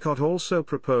 Endicott also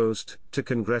proposed to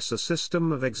Congress a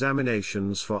system of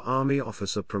examinations for Army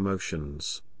officer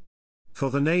promotions. For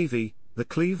the Navy, the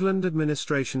Cleveland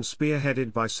administration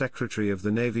spearheaded by Secretary of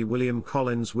the Navy William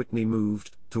Collins Whitney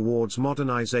moved towards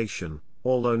modernization,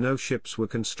 although no ships were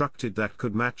constructed that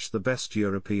could match the best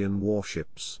European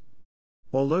warships.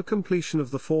 Although completion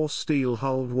of the 4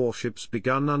 steel-hulled warships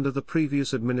begun under the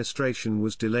previous administration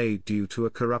was delayed due to a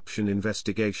corruption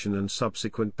investigation and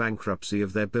subsequent bankruptcy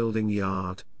of their building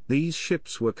yard, these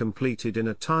ships were completed in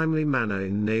a timely manner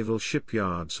in naval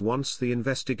shipyards once the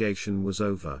investigation was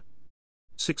over.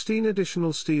 16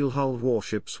 additional steel-hulled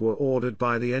warships were ordered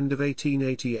by the end of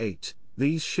 1888.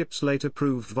 These ships later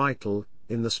proved vital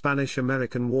in the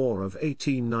Spanish-American War of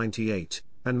 1898,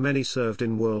 and many served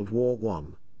in World War I.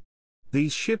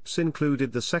 These ships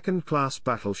included the second-class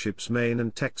battleships Maine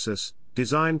and Texas,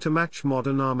 designed to match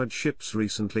modern armored ships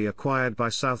recently acquired by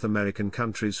South American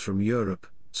countries from Europe,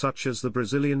 such as the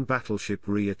Brazilian battleship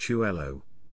Riachuelo.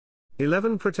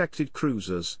 11 protected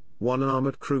cruisers, 1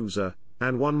 armored cruiser,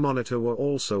 and 1 monitor were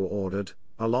also ordered,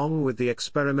 along with the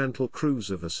experimental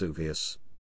cruiser Vesuvius.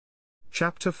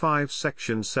 Chapter 5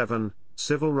 Section 7,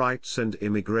 Civil Rights and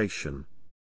Immigration.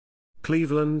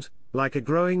 Cleveland, like a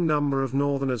growing number of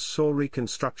Northerners, saw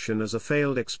Reconstruction as a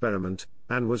failed experiment,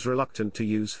 and was reluctant to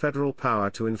use federal power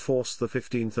to enforce the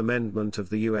 15th Amendment of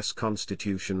the U.S.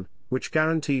 Constitution, which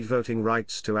guaranteed voting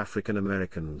rights to African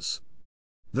Americans.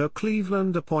 Though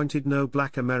Cleveland appointed no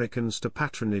black Americans to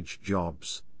patronage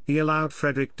jobs, he allowed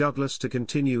Frederick Douglass to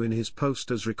continue in his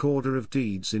post as Recorder of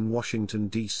Deeds in Washington,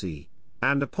 D.C.,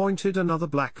 and appointed another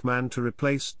black man to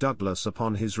replace Douglass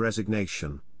upon his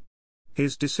resignation.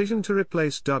 His decision to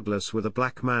replace Douglass with a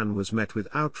black man was met with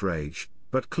outrage,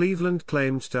 but Cleveland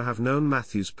claimed to have known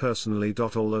Matthews personally.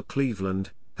 Although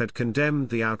Cleveland had condemned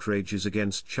the outrages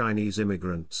against Chinese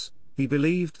immigrants, he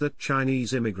believed that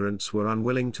Chinese immigrants were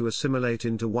unwilling to assimilate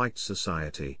into white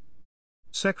society.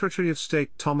 Secretary of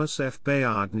State Thomas F.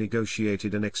 Bayard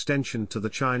negotiated an extension to the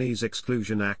Chinese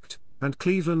Exclusion Act, and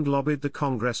Cleveland lobbied the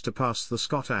Congress to pass the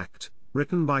Scott Act,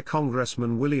 written by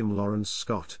Congressman William Lawrence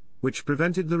Scott, which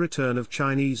prevented the return of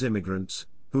Chinese immigrants,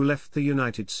 who left the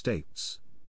United States.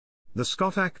 The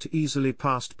Scott Act easily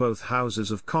passed both houses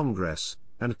of Congress,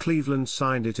 and Cleveland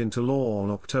signed it into law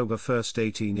on October 1,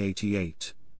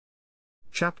 1888.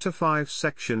 Chapter 5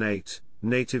 Section 8,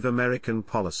 Native American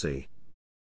Policy.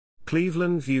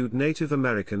 Cleveland viewed Native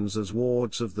Americans as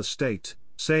wards of the state,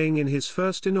 saying in his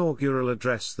first inaugural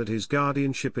address that his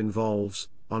guardianship involves,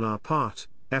 on our part,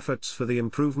 efforts for the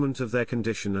improvement of their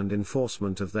condition and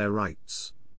enforcement of their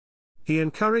rights. He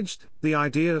encouraged the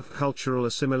idea of cultural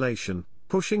assimilation,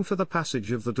 pushing for the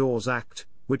passage of the Dawes Act,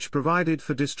 which provided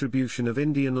for distribution of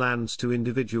Indian lands to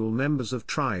individual members of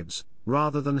tribes,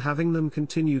 rather than having them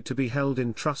continue to be held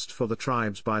in trust for the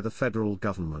tribes by the federal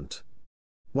government.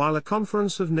 While a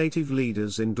conference of Native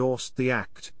leaders endorsed the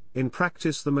act, in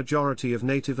practice the majority of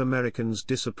Native Americans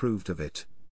disapproved of it.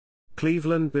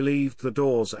 Cleveland believed the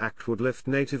Dawes Act would lift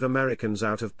Native Americans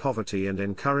out of poverty and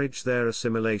encourage their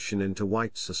assimilation into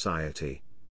white society.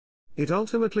 It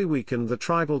ultimately weakened the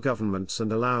tribal governments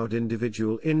and allowed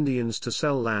individual Indians to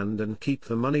sell land and keep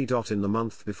the money. In the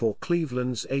month before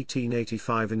Cleveland's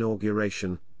 1885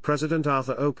 inauguration, President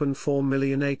Arthur opened 4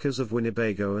 million acres of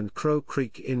Winnebago and Crow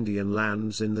Creek Indian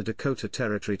lands in the Dakota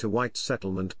Territory to white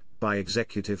settlement, by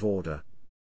executive order.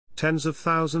 Tens of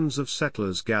thousands of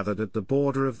settlers gathered at the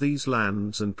border of these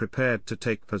lands and prepared to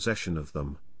take possession of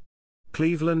them.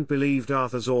 Cleveland believed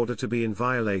Arthur's order to be in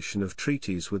violation of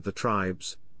treaties with the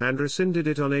tribes, and rescinded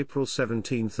it on April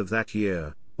 17 of that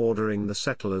year, ordering the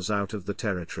settlers out of the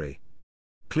territory.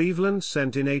 Cleveland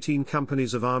sent in 18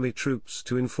 companies of army troops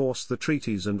to enforce the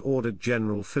treaties and ordered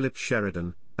General Philip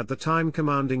Sheridan, at the time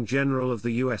commanding general of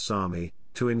the U.S. Army,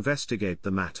 to investigate the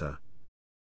matter.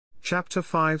 Chapter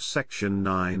 5 Section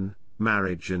 9,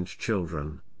 Marriage and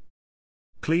Children.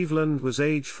 Cleveland was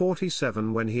age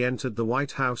 47 when he entered the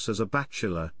White House as a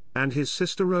bachelor, and his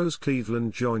sister Rose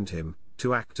Cleveland joined him,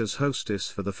 to act as hostess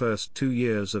for the first 2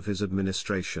 years of his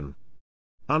administration.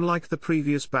 Unlike the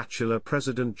previous bachelor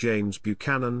President James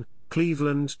Buchanan,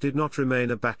 Cleveland did not remain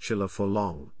a bachelor for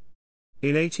long.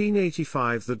 In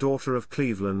 1885 the daughter of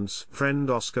Cleveland's friend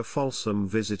Oscar Folsom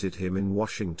visited him in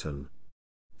Washington.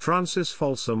 Frances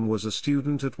Folsom was a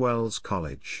student at Wells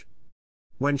College.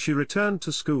 When she returned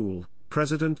to school,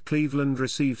 President Cleveland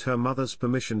received her mother's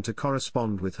permission to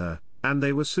correspond with her, and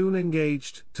they were soon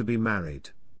engaged to be married.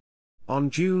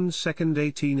 On June 2,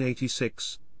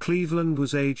 1886, Cleveland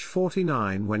was age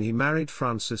 49 when he married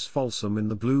Frances Folsom in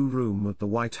the Blue Room at the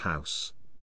White House.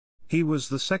 He was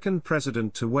the second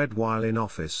president to wed while in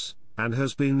office, and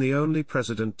has been the only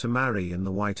president to marry in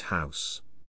the White House.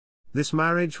 This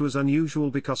marriage was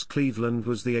unusual because Cleveland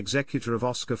was the executor of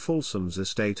Oscar Folsom's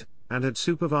estate, and had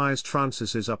supervised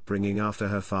Frances's upbringing after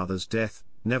her father's death.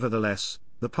 Nevertheless,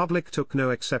 the public took no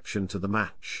exception to the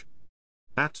match.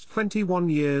 At 21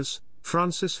 years,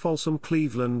 Frances Folsom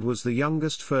Cleveland was the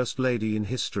youngest First Lady in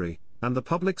history, and the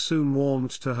public soon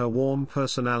warmed to her warm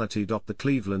personality. The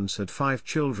Clevelands had 5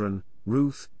 children: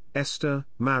 Ruth, Esther,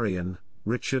 Marion,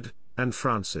 Richard, and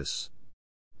Frances.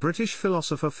 British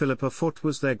philosopher Philippa Foot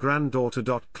was their granddaughter.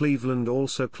 Cleveland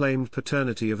also claimed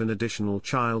paternity of an additional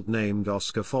child named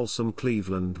Oscar Folsom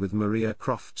Cleveland with Maria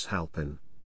Crofts Halpin.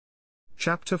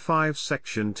 Chapter 5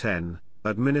 Section 10,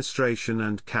 Administration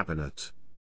and Cabinet.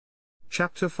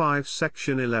 Chapter 5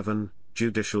 Section 11,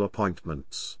 Judicial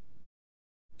Appointments.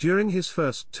 During his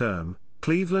first term,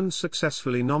 Cleveland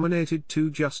successfully nominated 2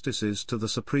 justices to the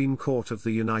Supreme Court of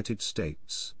the United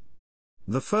States.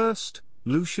 The first,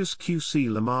 Lucius Q.C.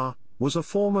 Lamar, was a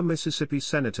former Mississippi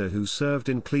senator who served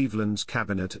in Cleveland's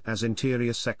cabinet as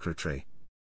Interior Secretary.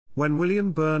 When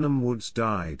William Burnham Woods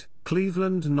died,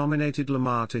 Cleveland nominated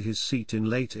Lamar to his seat in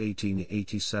late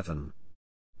 1887.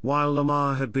 While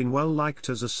Lamar had been well liked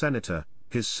as a senator,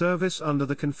 his service under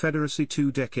the Confederacy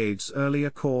 2 decades earlier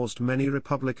caused many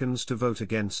Republicans to vote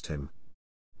against him.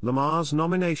 Lamar's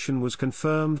nomination was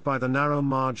confirmed by the narrow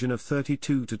margin of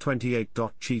 32 to 28.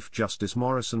 Chief Justice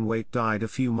Morrison Waite died a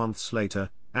few months later,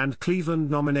 and Cleveland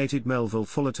nominated Melville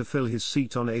Fuller to fill his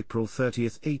seat on April 30,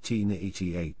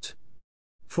 1888.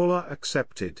 Fuller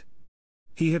accepted.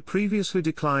 He had previously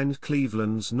declined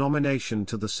Cleveland's nomination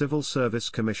to the Civil Service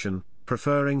Commission,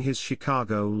 preferring his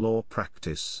Chicago law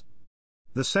practice.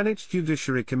 The Senate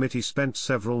Judiciary Committee spent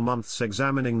several months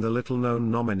examining the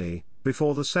little-known nominee,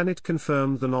 before the Senate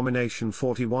confirmed the nomination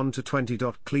 41 to 20.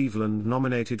 Cleveland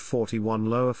nominated 41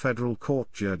 lower federal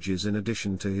court judges in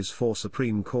addition to his 4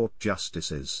 Supreme Court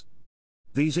justices.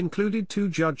 These included 2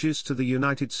 judges to the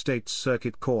United States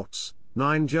Circuit Courts,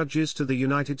 9 judges to the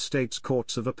United States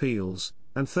Courts of Appeals,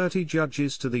 and 30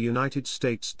 judges to the United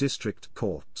States District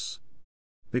Courts.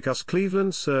 Because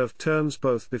Cleveland served terms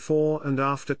both before and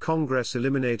after Congress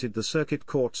eliminated the circuit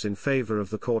courts in favor of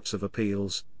the Courts of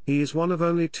Appeals, he is one of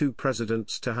only 2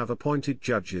 presidents to have appointed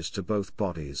judges to both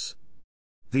bodies.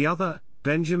 The other,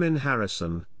 Benjamin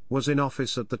Harrison, was in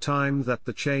office at the time that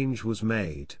the change was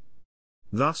made.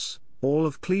 Thus, all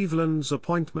of Cleveland's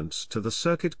appointments to the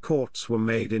circuit courts were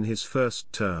made in his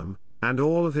first term, and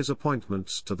all of his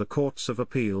appointments to the Courts of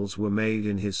Appeals were made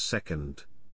in his second.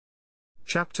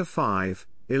 Chapter 5,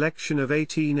 Election of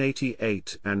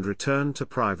 1888 and Return to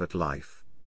Private Life.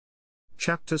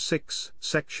 Chapter 6,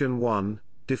 Section 1,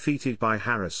 Defeated by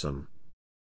Harrison.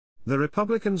 The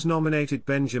Republicans nominated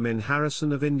Benjamin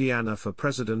Harrison of Indiana for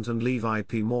president and Levi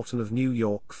P. Morton of New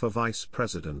York for vice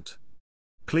president.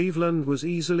 Cleveland was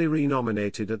easily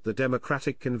renominated at the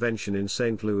Democratic Convention in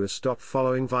St. Louis.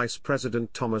 Following Vice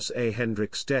President Thomas A.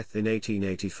 Hendricks' death in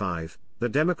 1885, the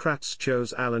Democrats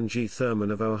chose Allen G. Thurman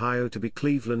of Ohio to be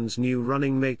Cleveland's new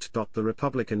running mate. The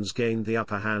Republicans gained the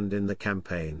upper hand in the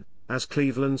campaign, as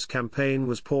Cleveland's campaign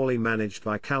was poorly managed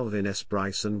by Calvin S.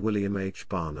 Bryce and William H.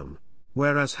 Barnum,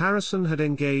 whereas Harrison had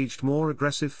engaged more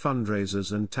aggressive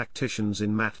fundraisers and tacticians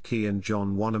in Matt Key and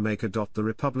John Wanamaker. The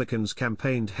Republicans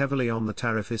campaigned heavily on the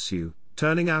tariff issue,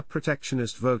 turning out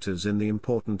protectionist voters in the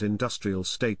important industrial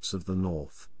states of the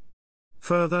North.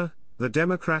 Further, the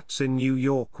Democrats in New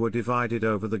York were divided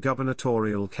over the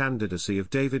gubernatorial candidacy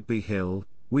of David B. Hill,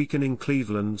 weakening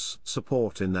Cleveland's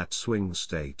support in that swing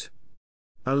state.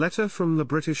 A letter from the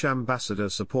British ambassador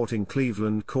supporting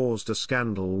Cleveland caused a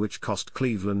scandal which cost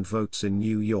Cleveland votes in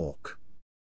New York.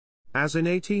 As in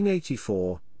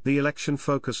 1884, the election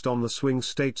focused on the swing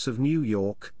states of New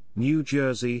York, New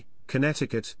Jersey,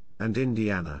 Connecticut, and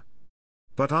Indiana.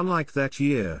 But unlike that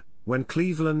year, when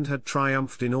Cleveland had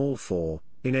triumphed in all 4,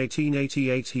 in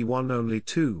 1888 he won only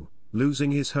 2,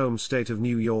 losing his home state of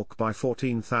New York by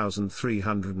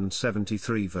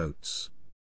 14,373 votes.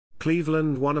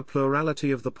 Cleveland won a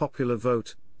plurality of the popular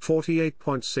vote,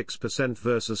 48.6%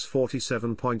 versus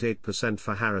 47.8%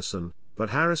 for Harrison,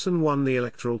 but Harrison won the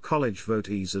Electoral College vote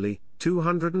easily,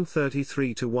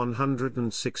 233 to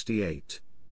 168.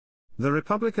 The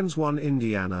Republicans won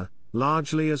Indiana,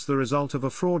 largely as the result of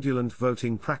a fraudulent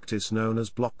voting practice known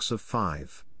as blocks of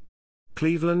 5.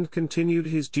 Cleveland continued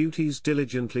his duties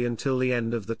diligently until the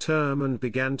end of the term and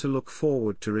began to look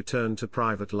forward to return to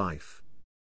private life.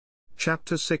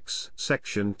 Chapter 6,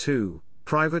 Section 2,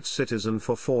 Private Citizen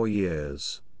for 4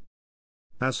 years.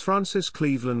 As Frances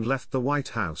Cleveland left the White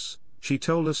House, she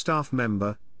told a staff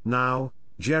member, "Now,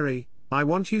 Jerry, I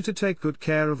want you to take good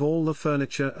care of all the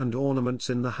furniture and ornaments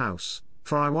in the house,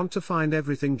 for I want to find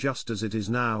everything just as it is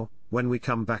now, when we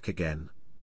come back again."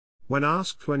 When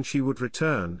asked when she would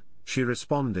return, she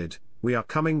responded, "We are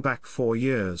coming back 4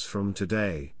 years from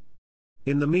today."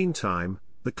 In the meantime,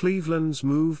 the Clevelands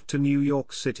moved to New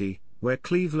York City, where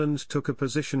Cleveland took a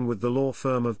position with the law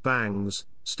firm of Bangs,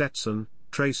 Stetson,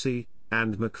 Tracy,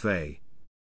 and McVeigh.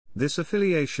 This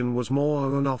affiliation was more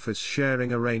of an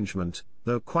office-sharing arrangement,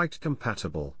 though quite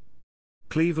compatible.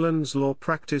 Cleveland's law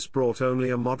practice brought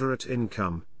only a moderate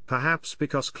income, perhaps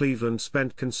because Cleveland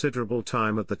spent considerable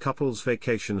time at the couple's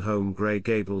vacation home Gray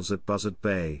Gables at Buzzard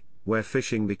Bay, where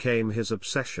fishing became his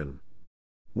obsession.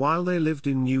 While they lived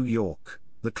in New York,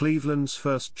 the Clevelands'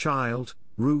 first child,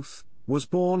 Ruth, was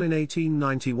born in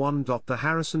 1891. The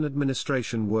Harrison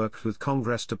administration worked with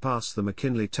Congress to pass the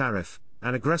McKinley Tariff,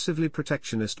 an aggressively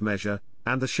protectionist measure,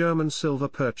 and the Sherman Silver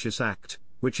Purchase Act,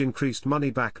 which increased money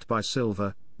backed by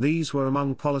silver. These were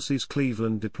among policies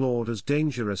Cleveland deplored as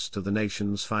dangerous to the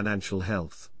nation's financial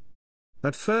health.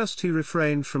 At first he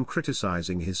refrained from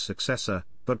criticizing his successor,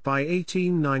 but by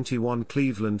 1891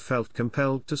 Cleveland felt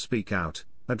compelled to speak out,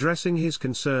 addressing his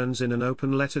concerns in an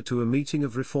open letter to a meeting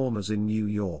of reformers in New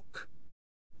York.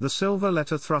 The silver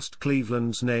letter thrust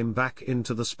Cleveland's name back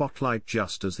into the spotlight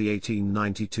just as the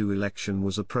 1892 election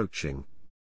was approaching.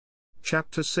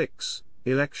 Chapter 6,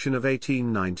 Election of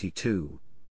 1892.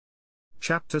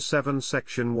 Chapter 7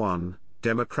 Section 1,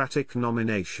 Democratic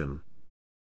Nomination.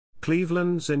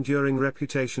 Cleveland's enduring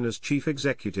reputation as chief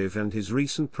executive and his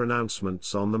recent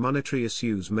pronouncements on the monetary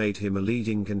issues made him a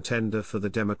leading contender for the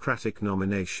Democratic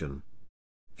nomination.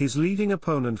 His leading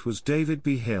opponent was David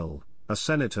B. Hill, a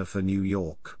senator for New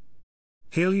York.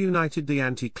 Hill united the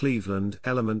anti-Cleveland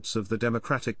elements of the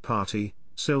Democratic Party,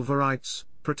 Silverites,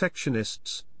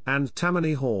 Protectionists, and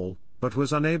Tammany Hall, but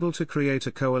was unable to create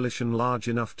a coalition large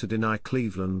enough to deny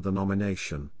Cleveland the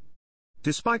nomination.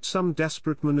 Despite some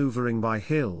desperate maneuvering by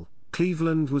Hill,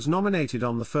 Cleveland was nominated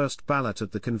on the first ballot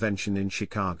at the convention in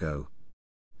Chicago.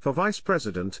 For vice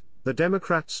president, the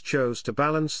Democrats chose to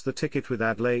balance the ticket with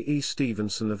Adlai E.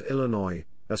 Stevenson of Illinois,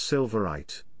 a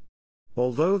Silverite.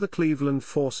 Although the Cleveland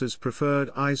forces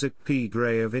preferred Isaac P.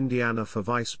 Gray of Indiana for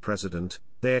vice president,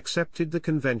 they accepted the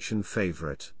convention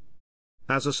favorite.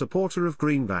 As a supporter of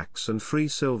greenbacks and free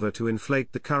silver to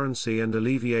inflate the currency and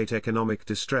alleviate economic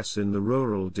distress in the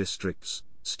rural districts,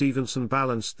 Stevenson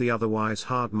balanced the otherwise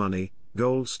hard money,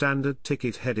 gold standard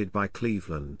ticket headed by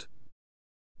Cleveland.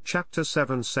 Chapter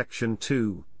 7 Section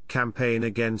 2, Campaign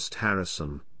against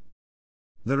Harrison.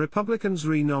 The Republicans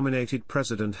renominated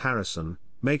President Harrison,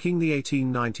 making the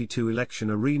 1892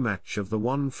 election a rematch of the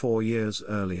one 4 years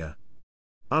earlier.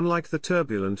 Unlike the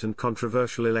turbulent and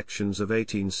controversial elections of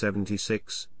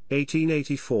 1876,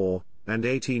 1884, and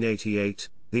 1888,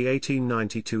 the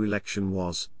 1892 election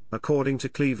was, according to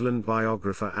Cleveland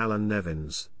biographer Allan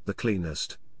Nevins, the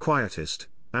cleanest, quietest,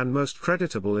 and most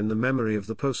creditable in the memory of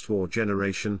the post-war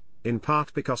generation, in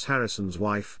part because Harrison's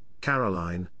wife,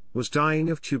 Caroline, was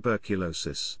dying of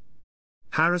tuberculosis.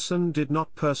 Harrison did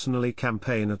not personally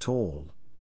campaign at all.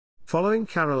 Following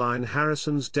Caroline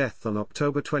Harrison's death on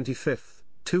October 25,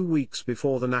 2 weeks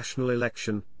before the national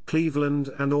election, Cleveland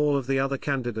and all of the other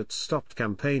candidates stopped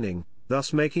campaigning,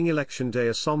 thus making Election Day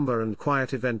a somber and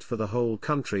quiet event for the whole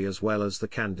country as well as the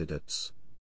candidates.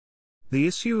 The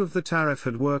issue of the tariff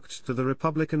had worked to the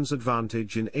Republicans'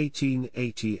 advantage in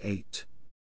 1888.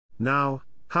 Now,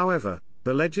 however,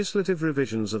 the legislative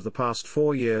revisions of the past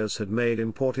 4 years had made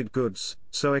imported goods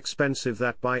so expensive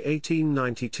that by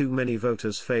 1892 many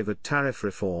voters favored tariff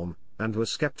reform, and were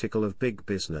skeptical of big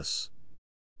business.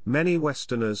 Many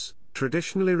Westerners,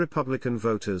 traditionally Republican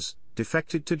voters,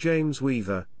 defected to James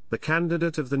Weaver, the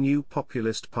candidate of the new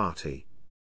Populist Party.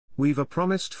 Weaver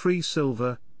promised free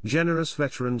silver, generous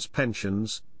veterans'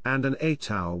 pensions, and an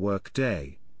 8-hour work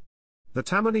day. The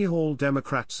Tammany Hall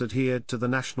Democrats adhered to the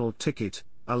national ticket,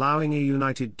 allowing a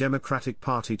united Democratic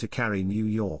Party to carry New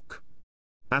York.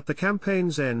 At the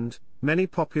campaign's end, many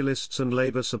populists and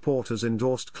labor supporters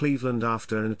endorsed Cleveland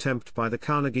after an attempt by the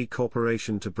Carnegie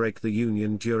Corporation to break the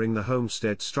Union during the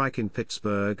Homestead strike in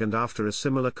Pittsburgh and after a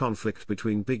similar conflict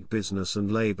between big business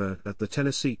and labor at the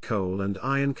Tennessee Coal and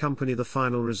Iron Company. The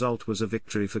final result was a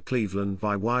victory for Cleveland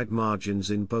by wide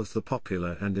margins in both the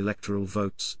popular and electoral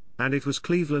votes, and it was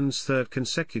Cleveland's third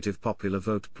consecutive popular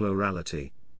vote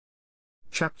plurality.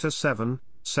 Chapter 7,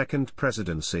 Second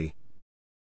Presidency.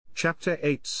 Chapter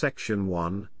 8 Section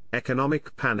 1,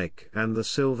 Economic Panic and the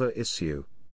Silver Issue.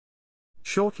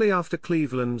 Shortly after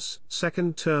Cleveland's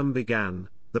second term began,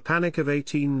 the panic of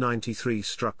 1893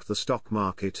 struck the stock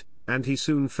market, and he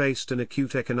soon faced an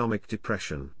acute economic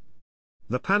depression.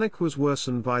 The panic was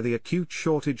worsened by the acute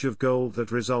shortage of gold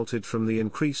that resulted from the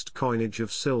increased coinage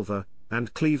of silver,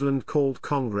 and Cleveland called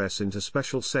Congress into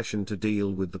special session to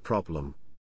deal with the problem.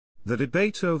 The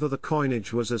debate over the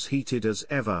coinage was as heated as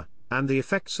ever, and the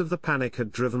effects of the panic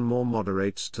had driven more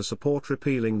moderates to support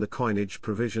repealing the coinage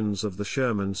provisions of the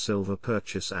Sherman Silver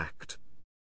Purchase Act.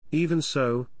 Even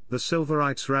so, the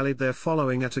Silverites rallied their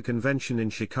following at a convention in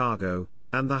Chicago,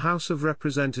 and the House of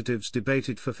Representatives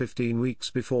debated for 15 weeks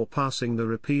before passing the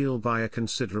repeal by a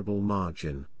considerable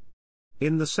margin.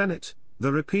 In the Senate,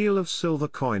 the repeal of silver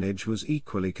coinage was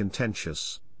equally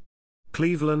contentious.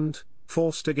 Cleveland,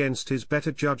 forced against his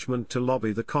better judgment to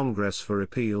lobby the Congress for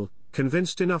repeal,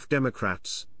 convinced enough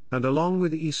Democrats, and along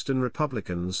with Eastern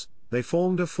Republicans, they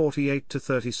formed a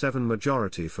 48-37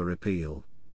 majority for repeal.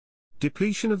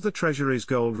 Depletion of the Treasury's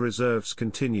gold reserves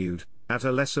continued, at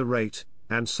a lesser rate,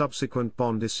 and subsequent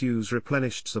bond issues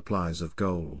replenished supplies of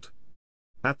gold.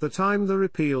 At the time the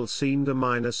repeal seemed a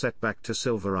minor setback to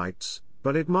Silverites,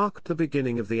 but it marked the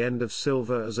beginning of the end of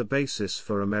silver as a basis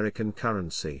for American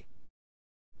currency.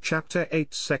 Chapter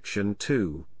 8 Section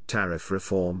 2, Tariff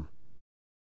Reform.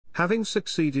 Having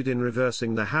succeeded in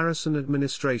reversing the Harrison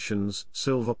administration's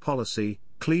silver policy,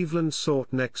 Cleveland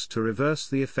sought next to reverse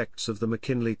the effects of the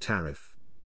McKinley Tariff.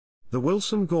 The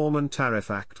Wilson-Gorman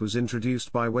Tariff Act was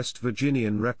introduced by West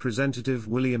Virginian Representative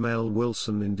William L.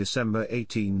 Wilson in December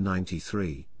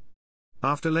 1893.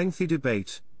 After lengthy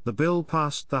debate, the bill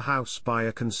passed the House by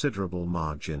a considerable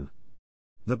margin.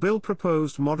 The bill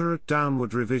proposed moderate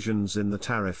downward revisions in the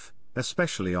tariff,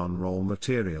 especially on raw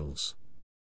materials.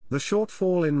 The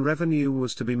shortfall in revenue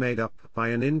was to be made up by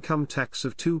an income tax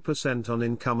of 2% on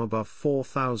income above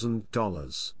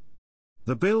 $4,000.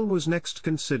 The bill was next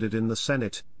considered in the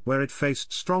Senate, where it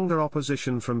faced stronger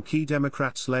opposition from key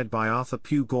Democrats led by Arthur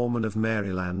Pugh Gorman of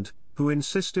Maryland, who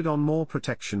insisted on more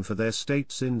protection for their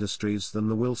state's industries than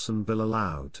the Wilson bill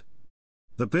allowed.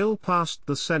 The bill passed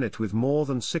the Senate with more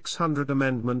than 600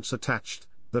 amendments attached,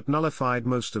 that nullified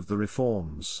most of the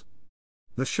reforms.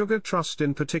 The Sugar Trust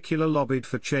in particular lobbied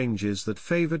for changes that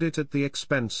favored it at the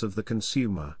expense of the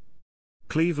consumer.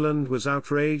 Cleveland was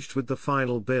outraged with the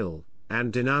final bill,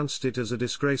 and denounced it as a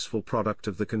disgraceful product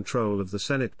of the control of the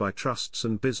Senate by trusts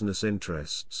and business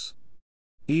interests.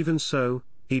 Even so,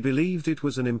 he believed it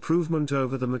was an improvement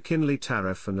over the McKinley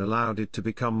Tariff and allowed it to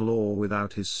become law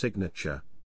without his signature.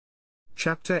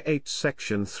 Chapter 8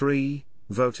 Section 3,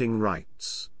 Voting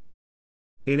Rights.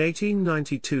 In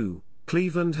 1892,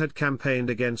 Cleveland had campaigned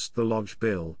against the Lodge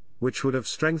Bill, which would have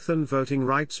strengthened voting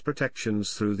rights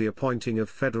protections through the appointing of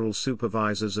federal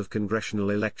supervisors of congressional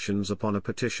elections upon a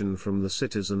petition from the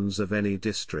citizens of any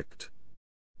district.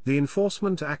 The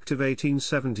Enforcement Act of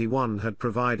 1871 had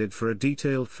provided for a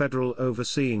detailed federal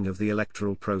overseeing of the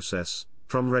electoral process,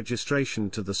 from registration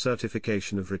to the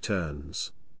certification of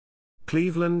returns.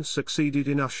 Cleveland succeeded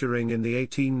in ushering in the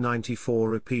 1894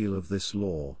 repeal of this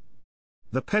law.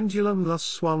 The pendulum thus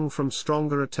swung from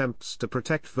stronger attempts to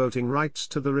protect voting rights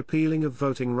to the repealing of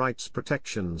voting rights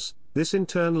protections. This in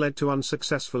turn led to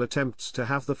unsuccessful attempts to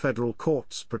have the federal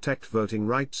courts protect voting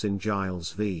rights in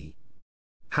Giles v.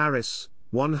 Harris,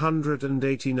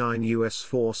 189 U.S.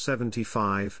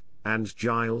 475, and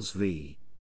Giles v.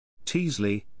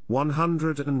 Teasley,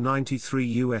 193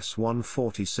 U.S.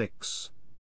 146.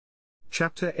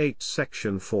 Chapter 8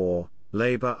 Section 4,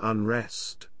 Labor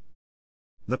Unrest.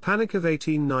 The Panic of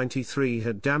 1893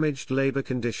 had damaged labor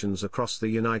conditions across the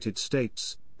United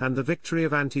States, and the victory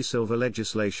of anti-silver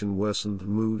legislation worsened the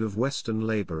mood of Western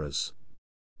laborers.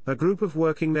 A group of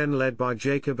working men led by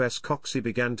Jacob S. Coxey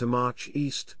began to march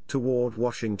east toward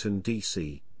Washington,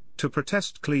 D.C., to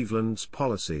protest Cleveland's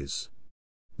policies.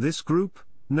 This group,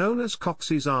 known as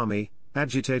Coxey's Army,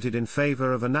 agitated in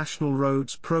favor of a national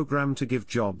roads program to give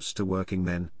jobs to working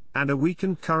men, and a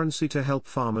weakened currency to help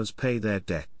farmers pay their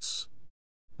debts.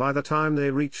 By the time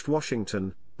they reached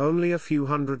Washington, only a few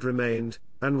hundred remained,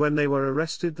 and when they were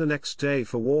arrested the next day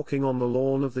for walking on the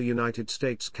lawn of the United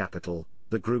States Capitol,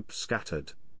 the group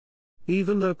scattered.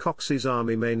 Even though Coxey's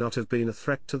army may not have been a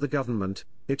threat to the government,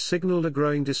 it signaled a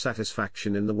growing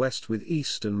dissatisfaction in the West with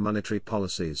Eastern monetary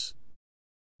policies.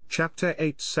 Chapter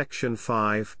 8 Section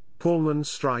 5, Pullman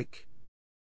Strike.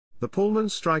 The Pullman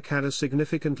strike had a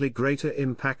significantly greater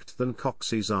impact than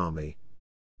Coxey's army.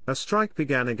 A strike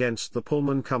began against the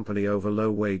Pullman Company over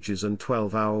low wages and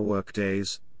 12-hour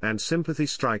workdays, and sympathy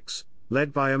strikes,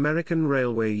 led by American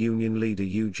Railway Union leader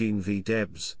Eugene V.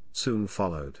 Debs, soon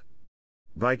followed.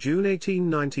 By June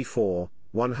 1894,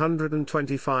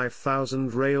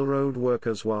 125,000 railroad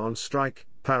workers were on strike,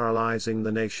 paralyzing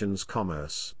the nation's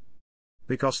commerce.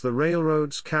 Because the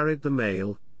railroads carried the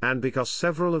mail, and because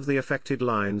several of the affected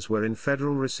lines were in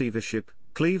federal receivership,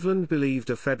 Cleveland believed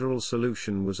a federal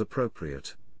solution was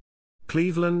appropriate.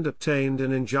 Cleveland obtained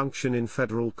an injunction in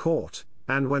federal court,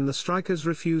 and when the strikers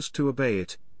refused to obey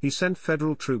it, he sent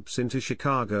federal troops into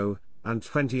Chicago, and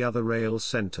 20 other rail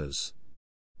centers.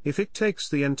 If it takes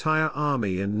the entire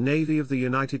Army and Navy of the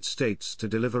United States to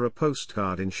deliver a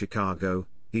postcard in Chicago,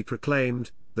 he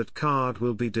proclaimed, that card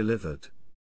will be delivered.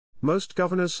 Most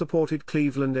governors supported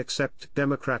Cleveland except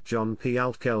Democrat John P.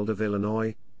 Altgeld of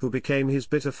Illinois, who became his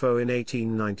bitter foe in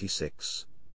 1896.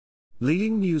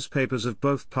 Leading newspapers of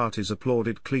both parties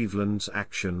applauded Cleveland's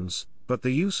actions, but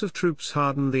the use of troops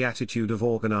hardened the attitude of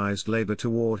organized labor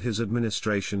toward his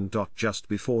administration. Just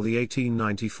before the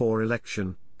 1894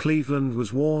 election, Cleveland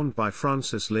was warned by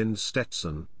Francis Lynde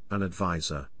Stetson, an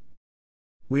advisor.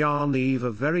 "We are on the eve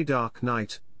of very dark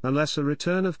night, unless a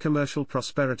return of commercial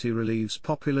prosperity relieves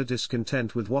popular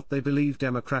discontent with what they believe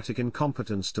democratic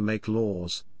incompetence to make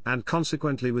laws, and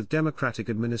consequently with democratic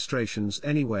administrations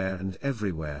anywhere and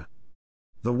everywhere."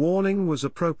 The warning was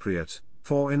appropriate,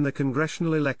 for in the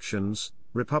congressional elections,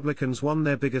 Republicans won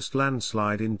their biggest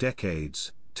landslide in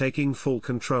decades, taking full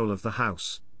control of the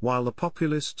House, while the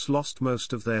populists lost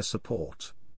most of their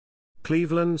support.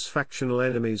 Cleveland's factional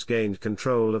enemies gained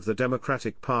control of the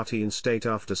Democratic Party in state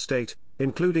after state,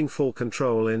 including full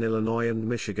control in Illinois and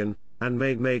Michigan, and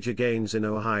made major gains in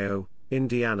Ohio,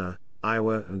 Indiana,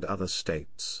 Iowa and other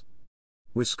states.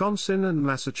 Wisconsin and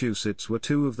Massachusetts were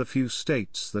two of the few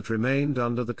states that remained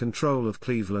under the control of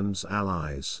Cleveland's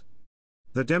allies.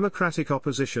 The Democratic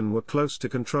opposition were close to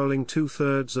controlling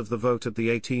two-thirds of the vote at the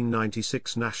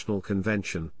 1896 National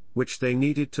Convention, which they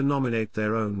needed to nominate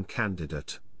their own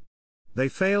candidate. They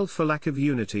failed for lack of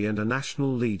unity and a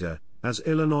national leader, as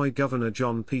Illinois Governor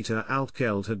John Peter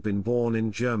Altgeld had been born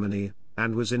in Germany,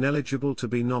 and was ineligible to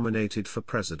be nominated for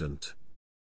president.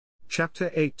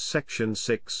 Chapter 8 Section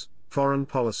 6, Foreign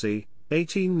Policy,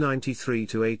 1893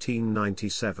 to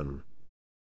 1897.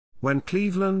 When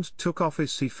Cleveland took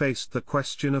office, he faced the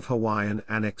question of Hawaiian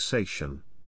annexation.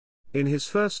 In his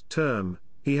first term,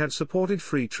 he had supported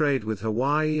free trade with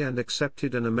Hawaii and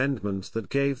accepted an amendment that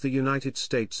gave the United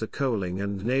States a coaling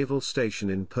and naval station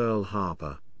in Pearl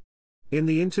Harbor. In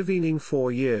the intervening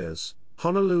 4 years,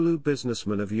 Honolulu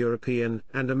businessmen of European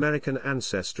and American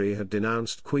ancestry had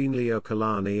denounced Queen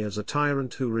Leokalani as a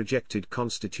tyrant who rejected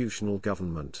constitutional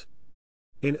government.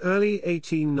 In early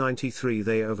 1893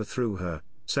 they overthrew her,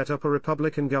 set up a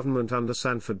Republican government under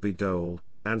Sanford B. Dole,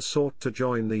 and sought to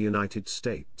join the United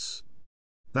States.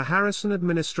 The Harrison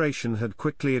administration had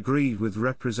quickly agreed with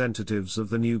representatives of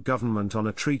the new government on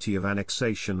a treaty of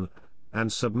annexation,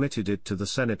 and submitted it to the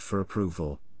Senate for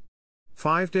approval.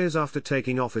 5 days after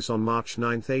taking office on March 9,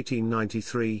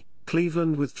 1893,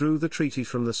 Cleveland withdrew the treaty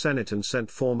from the Senate and sent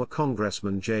former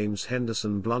Congressman James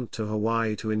Henderson Blount to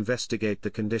Hawaii to investigate the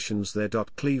conditions there.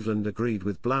 Cleveland agreed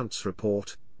with Blount's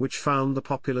report, which found the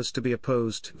populace to be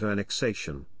opposed to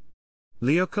annexation.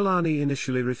 Leokalani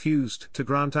initially refused to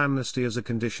grant amnesty as a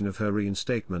condition of her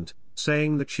reinstatement,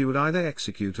 saying that she would either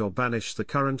execute or banish the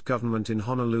current government in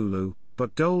Honolulu,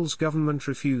 but Dole's government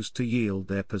refused to yield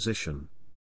their position.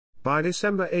 By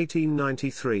December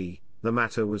 1893, the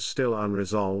matter was still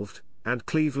unresolved, and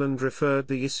Cleveland referred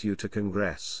the issue to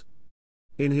Congress.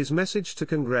 In his message to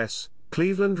Congress,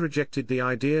 Cleveland rejected the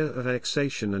idea of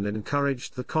annexation and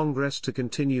encouraged the Congress to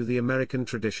continue the American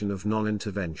tradition of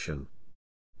non-intervention.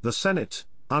 The Senate,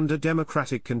 under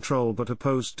Democratic control but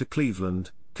opposed to Cleveland,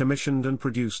 commissioned and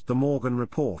produced the Morgan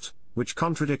Report, which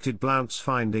contradicted Blount's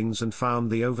findings and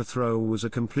found the overthrow was a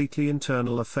completely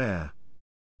internal affair.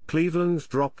 Cleveland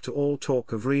dropped all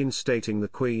talk of reinstating the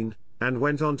Queen, and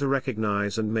went on to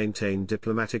recognize and maintain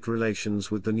diplomatic relations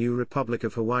with the new Republic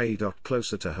of Hawaii.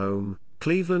 Closer to home,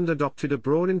 Cleveland adopted a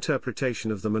broad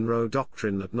interpretation of the Monroe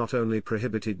Doctrine that not only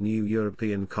prohibited new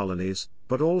European colonies,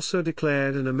 but also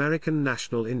declared an American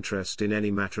national interest in any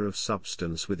matter of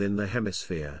substance within the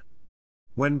hemisphere.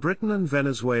 When Britain and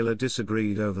Venezuela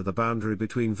disagreed over the boundary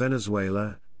between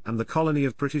Venezuela and the colony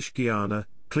of British Guiana,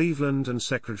 Cleveland and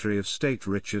Secretary of State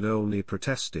Richard Olney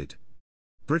protested.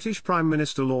 British Prime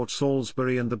Minister Lord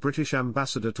Salisbury and the British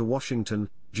Ambassador to Washington,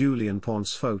 Julian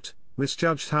Pauncefote,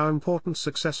 misjudged how important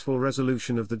successful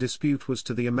resolution of the dispute was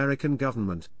to the American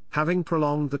government, having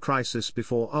prolonged the crisis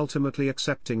before ultimately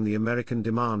accepting the American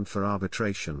demand for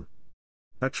arbitration.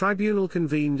 A tribunal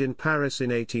convened in Paris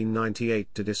in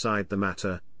 1898 to decide the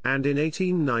matter, and in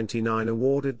 1899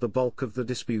 awarded the bulk of the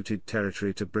disputed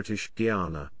territory to British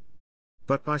Guiana.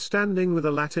 But by standing with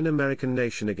a Latin American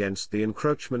nation against the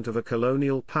encroachment of a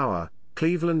colonial power,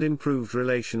 Cleveland improved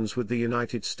relations with the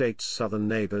United States' southern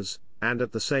neighbors, and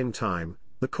at the same time,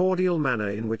 the cordial manner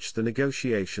in which the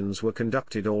negotiations were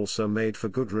conducted also made for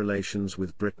good relations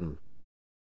with Britain.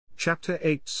 Chapter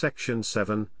 8 Section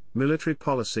 7, Military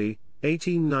Policy,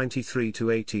 1893 to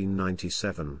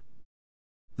 1897.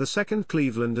 The second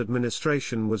Cleveland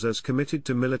administration was as committed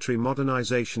to military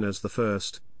modernization as the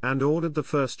first, and ordered the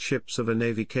first ships of a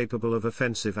navy capable of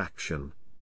offensive action.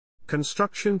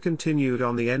 Construction continued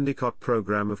on the Endicott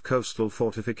program of coastal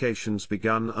fortifications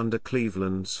begun under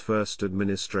Cleveland's first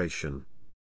administration.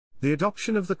 The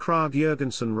adoption of the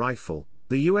Krag-Jurgensen rifle,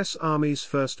 the U.S. Army's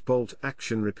first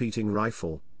bolt-action repeating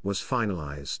rifle, was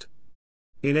finalized.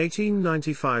 In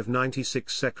 1895-96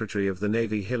 Secretary of the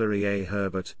Navy Hilary A.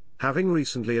 Herbert, having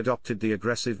recently adopted the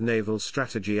aggressive naval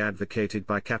strategy advocated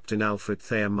by Captain Alfred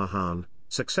Thayer Mahan,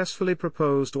 successfully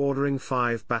proposed ordering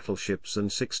 5 battleships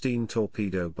and 16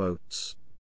 torpedo boats.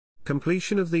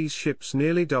 Completion of these ships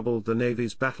nearly doubled the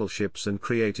Navy's battleships and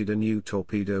created a new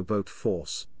torpedo boat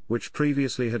force, which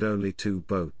previously had only 2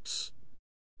 boats.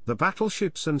 The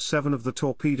battleships and 7 of the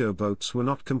torpedo boats were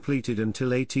not completed until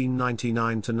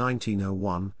 1899 to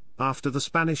 1901, after the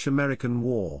Spanish-American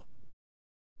War.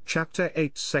 Chapter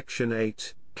 8 Section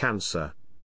 8, Cancer.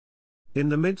 In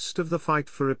the midst of the fight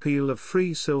for repeal of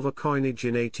free silver coinage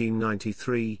in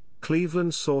 1893,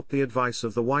 Cleveland sought the advice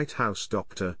of the White House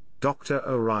doctor, Dr.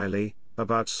 O'Reilly,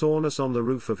 about soreness on the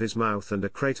roof of his mouth and a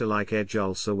crater-like edge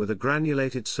ulcer with a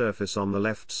granulated surface on the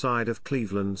left side of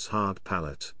Cleveland's hard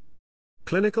palate.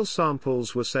 Clinical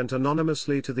samples were sent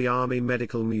anonymously to the Army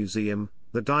Medical Museum.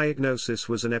 The diagnosis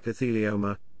was an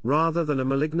epithelioma, rather than a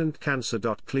malignant cancer.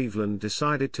 Cleveland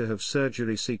decided to have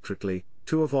surgery secretly,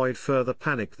 to avoid further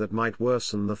panic that might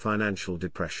worsen the financial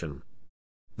depression.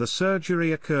 The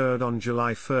surgery occurred on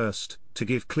July 1, to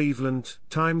give Cleveland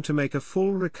time to make a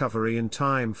full recovery in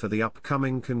time for the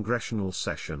upcoming congressional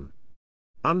session.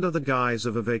 Under the guise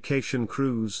of a vacation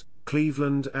cruise,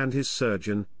 Cleveland and his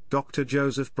surgeon, Dr.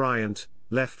 Joseph Bryant,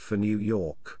 left for New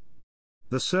York.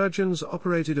 The surgeons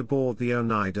operated aboard the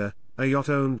Oneida, a yacht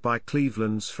owned by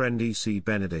Cleveland's friend E.C.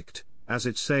 Benedict, as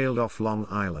it sailed off Long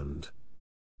Island.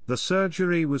 The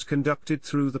surgery was conducted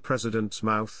through the president's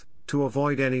mouth, to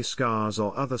avoid any scars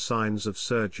or other signs of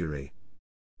surgery.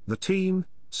 The team,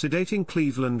 sedating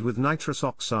Cleveland with nitrous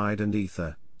oxide and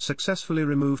ether, successfully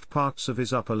removed parts of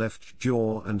his upper left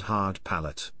jaw and hard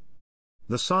palate.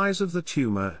 The size of the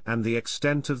tumor and the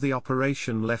extent of the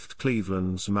operation left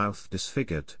Cleveland's mouth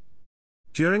disfigured.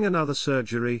 During another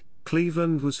surgery,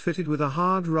 Cleveland was fitted with a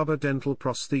hard rubber dental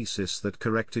prosthesis that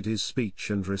corrected his speech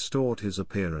and restored his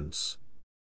appearance.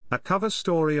 A cover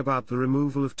story about the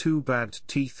removal of 2 bad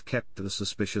teeth kept the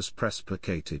suspicious press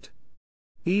placated.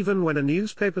 Even when a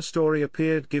newspaper story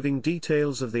appeared giving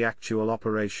details of the actual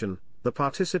operation, the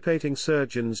participating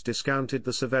surgeons discounted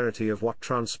the severity of what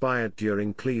transpired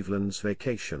during Cleveland's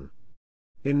vacation.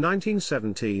 In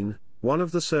 1917, one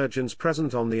of the surgeons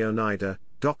present on the Oneida,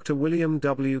 Dr. William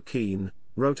W. Keene,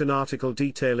 wrote an article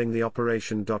detailing the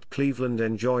operation. Cleveland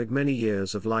enjoyed many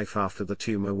years of life after the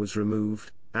tumor was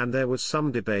removed, and there was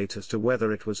some debate as to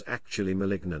whether it was actually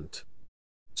malignant.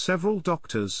 Several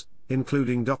doctors,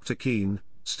 including Dr. Keene,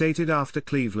 stated after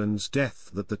Cleveland's death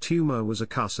that the tumor was a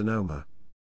carcinoma.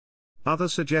 Other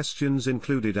suggestions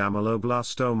included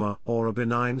ameloblastoma or a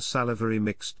benign salivary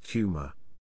mixed tumor.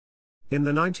 In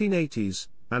the 1980s,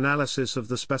 analysis of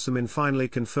the specimen finally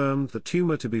confirmed the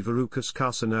tumor to be verrucous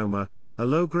carcinoma, a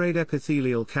low-grade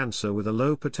epithelial cancer with a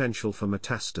low potential for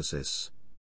metastasis.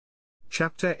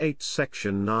 Chapter 8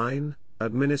 Section 9,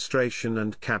 Administration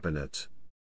and Cabinet.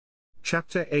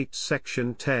 Chapter 8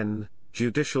 Section 10,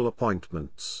 Judicial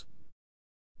Appointments.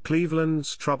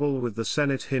 Cleveland's trouble with the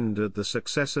Senate hindered the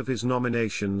success of his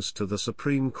nominations to the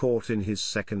Supreme Court in his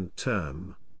second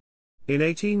term. In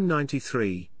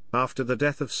 1893, after the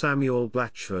death of Samuel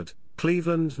Blatchford,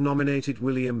 Cleveland nominated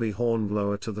William B.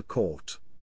 Hornblower to the court.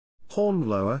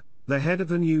 Hornblower, the head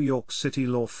of a New York City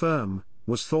law firm,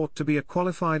 was thought to be a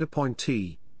qualified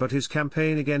appointee, but his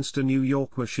campaign against a New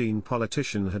York machine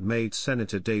politician had made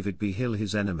Senator David B. Hill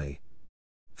his enemy.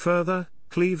 Further,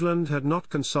 Cleveland had not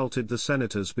consulted the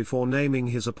senators before naming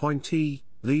his appointee,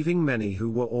 leaving many who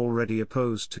were already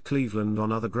opposed to Cleveland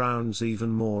on other grounds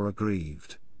even more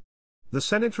aggrieved. The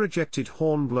Senate rejected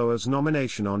Hornblower's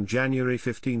nomination on January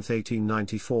 15,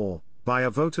 1894, by a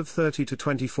vote of 30 to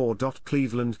 24.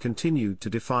 Cleveland continued to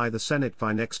defy the Senate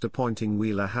by next appointing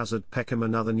Wheeler Hazard Peckham,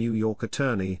 another New York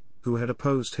attorney, who had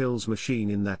opposed Hill's machine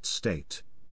in that state.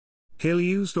 Hill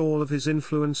used all of his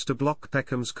influence to block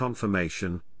Peckham's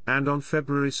confirmation, and on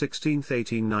February 16,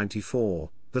 1894,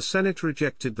 the Senate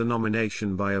rejected the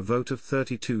nomination by a vote of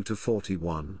 32 to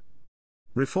 41.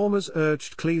 Reformers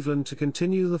urged Cleveland to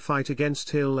continue the fight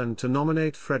against Hill and to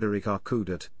nominate Frederick R.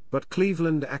 Coudat, but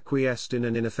Cleveland acquiesced in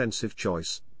an inoffensive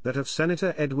choice, that of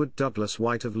Senator Edward Douglas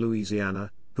White of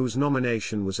Louisiana, whose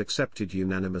nomination was accepted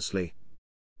unanimously.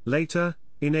 Later,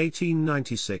 in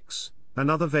 1896,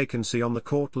 another vacancy on the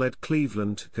court led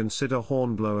Cleveland to consider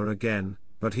Hornblower again,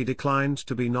 but he declined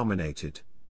to be nominated.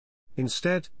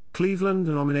 Instead, Cleveland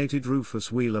nominated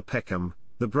Rufus Wheeler Peckham,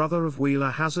 the brother of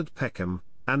Wheeler Hazard Peckham,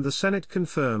 and the Senate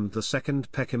confirmed the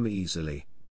second Peckham easily.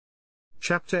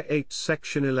 Chapter 8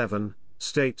 Section 11,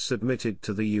 States admitted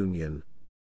to the Union.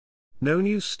 No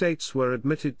new states were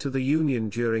admitted to the Union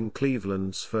during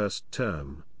Cleveland's first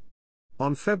term.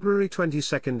 On February 22,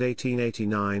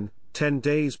 1889, 10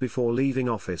 days before leaving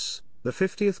office, the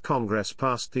 50th Congress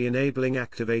passed the Enabling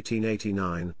Act of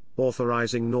 1889,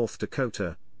 authorizing North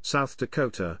Dakota, South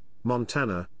Dakota,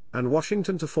 Montana, and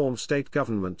Washington to form state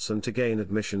governments and to gain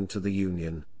admission to the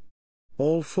Union.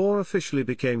 All 4 officially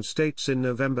became states in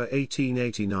November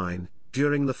 1889,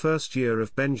 during the first year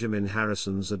of Benjamin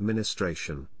Harrison's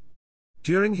administration.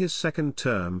 During his second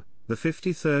term, the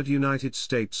 53rd United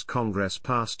States Congress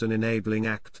passed an enabling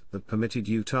act that permitted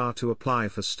Utah to apply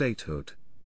for statehood.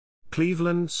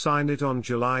 Cleveland signed it on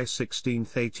July 16,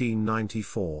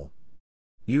 1894.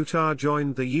 Utah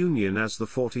joined the Union as the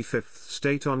 45th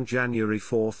state on January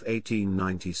 4,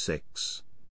 1896.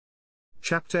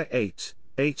 Chapter 8,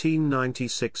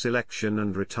 1896 Election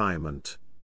and Retirement.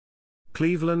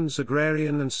 Cleveland's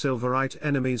agrarian and Silverite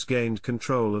enemies gained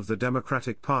control of the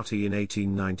Democratic Party in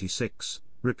 1896,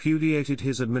 repudiated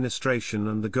his administration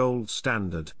and the gold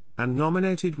standard, and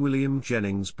nominated William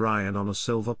Jennings Bryan on a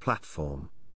silver platform.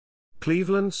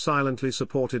 Cleveland silently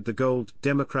supported the Gold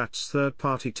Democrats'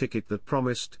 third-party ticket that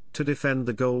promised to defend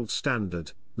the gold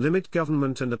standard, limit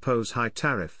government and oppose high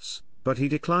tariffs, but he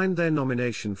declined their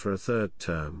nomination for a third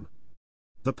term.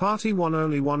 The party won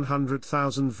only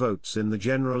 100,000 votes in the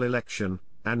general election,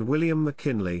 and William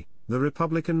McKinley, the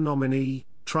Republican nominee,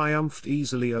 triumphed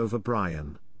easily over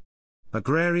Bryan.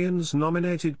 Agrarians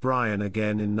nominated Bryan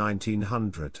again in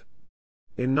 1900.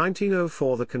 In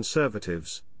 1904 the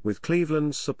Conservatives, with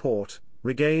Cleveland's support,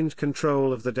 regained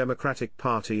control of the Democratic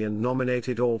Party and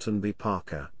nominated Alton B.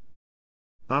 Parker.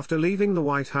 After leaving the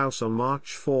White House on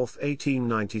March 4,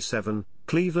 1897,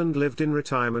 Cleveland lived in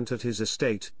retirement at his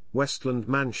estate, Westland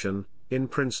Mansion, in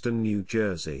Princeton, New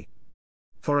Jersey.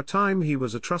 For a time he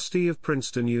was a trustee of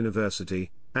Princeton University,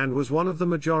 and was one of the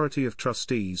majority of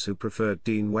trustees who preferred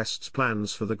Dean West's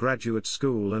plans for the graduate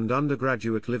school and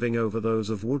undergraduate living over those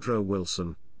of Woodrow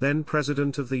Wilson, then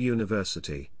president of the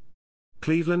university.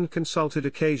 Cleveland consulted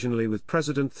occasionally with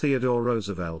President Theodore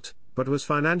Roosevelt, but was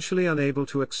financially unable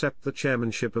to accept the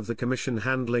chairmanship of the commission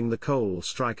handling the coal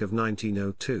strike of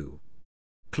 1902.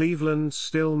 Cleveland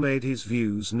still made his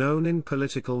views known in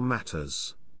political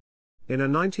matters. In a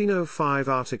 1905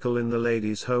 article in the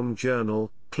Ladies' Home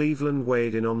Journal, Cleveland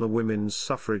weighed in on the women's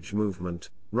suffrage movement,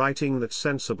 writing that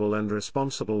sensible and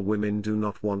responsible women do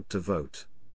not want to vote.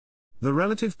 The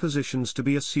relative positions to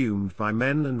be assumed by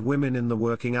men and women in the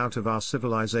working out of our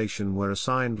civilization were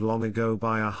assigned long ago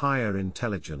by a higher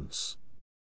intelligence.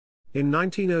 In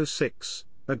 1906,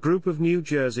 a group of New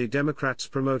Jersey Democrats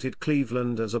promoted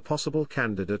Cleveland as a possible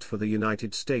candidate for the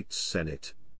United States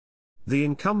Senate. The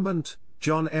incumbent,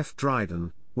 John F.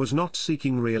 Dryden, was not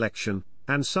seeking re-election,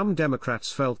 and some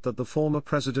Democrats felt that the former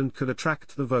president could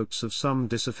attract the votes of some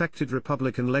disaffected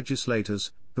Republican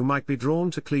legislators, who might be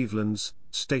drawn to Cleveland's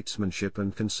statesmanship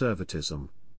and conservatism.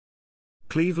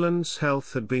 Cleveland's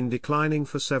health had been declining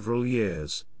for several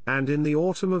years, and in the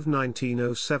autumn of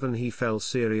 1907 he fell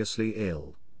seriously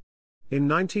ill. In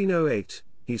 1908,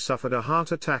 he suffered a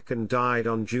heart attack and died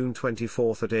on June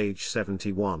 24 at age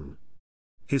 71.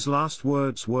 His last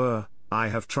words were, "I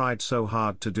have tried so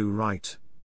hard to do right."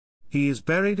 He is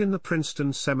buried in the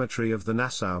Princeton Cemetery of the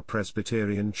Nassau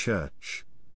Presbyterian Church.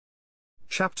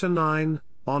 Chapter 9,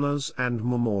 Honors and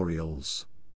Memorials.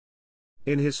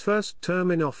 In his first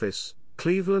term in office,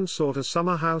 Cleveland sought a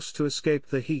summer house to escape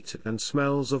the heat and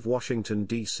smells of Washington,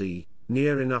 D.C.,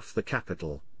 near enough the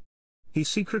capital. He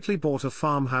secretly bought a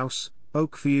farmhouse,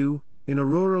 Oakview, in a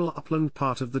rural upland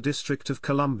part of the District of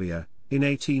Columbia, in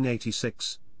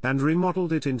 1886, and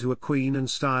remodeled it into a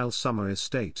Queen-and-style summer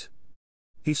estate.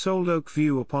 He sold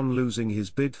Oakview upon losing his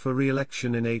bid for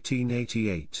re-election in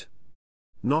 1888.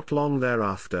 Not long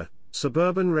thereafter,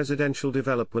 suburban residential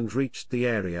development reached the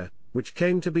area, which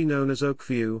came to be known as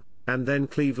Oakview, and then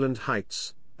Cleveland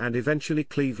Heights, and eventually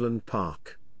Cleveland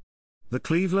Park. The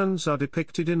Clevelands are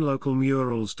depicted in local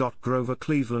murals. Grover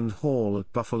Cleveland Hall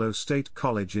at Buffalo State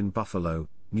College in Buffalo,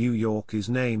 New York is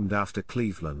named after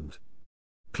Cleveland.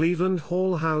 Cleveland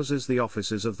Hall houses the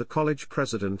offices of the college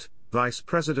president, vice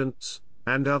presidents,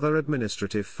 and other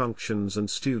administrative functions and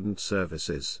student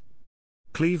services.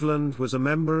 Cleveland was a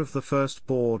member of the first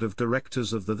board of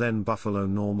directors of the then Buffalo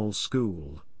Normal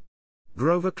School.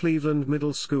 Grover Cleveland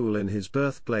Middle School in his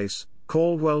birthplace,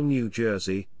 Caldwell, New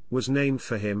Jersey, was named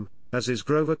for him, as is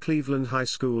Grover Cleveland High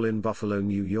School in Buffalo,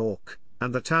 New York,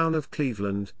 and the town of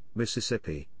Cleveland,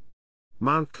 Mississippi.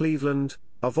 Mount Cleveland,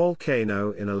 a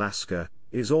volcano in Alaska,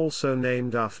 is also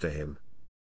named after him.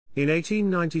 In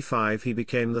 1895 he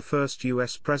became the first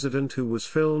U.S. president who was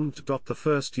filmed. The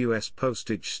first U.S.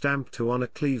 postage stamp to honor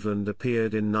Cleveland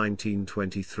appeared in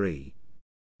 1923.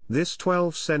 This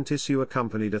 12-cent issue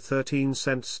accompanied a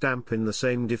 13-cent stamp in the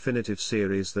same definitive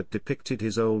series that depicted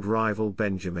his old rival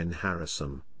Benjamin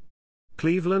Harrison.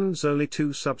 Cleveland's only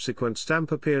two subsequent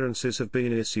stamp appearances have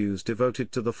been issues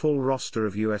devoted to the full roster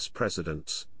of U.S.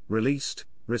 presidents, released,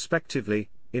 respectively,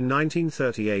 in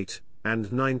 1938 and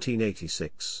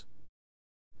 1986.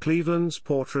 Cleveland's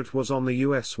portrait was on the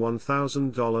U.S.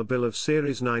 $1,000 bill of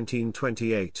Series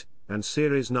 1928, and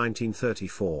Series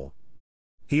 1934.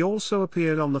 He also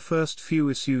appeared on the first few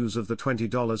issues of the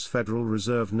 $20 Federal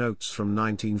Reserve notes from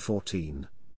 1914.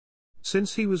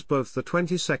 Since he was both the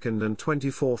 22nd and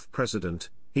 24th president,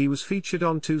 he was featured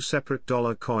on two separate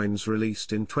dollar coins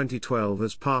released in 2012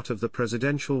 as part of the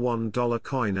Presidential $1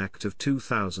 Coin Act of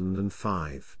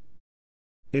 2005.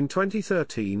 In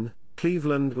 2013,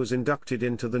 Cleveland was inducted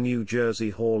into the New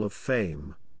Jersey Hall of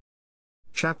Fame.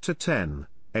 Chapter 10,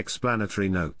 Explanatory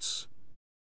Notes.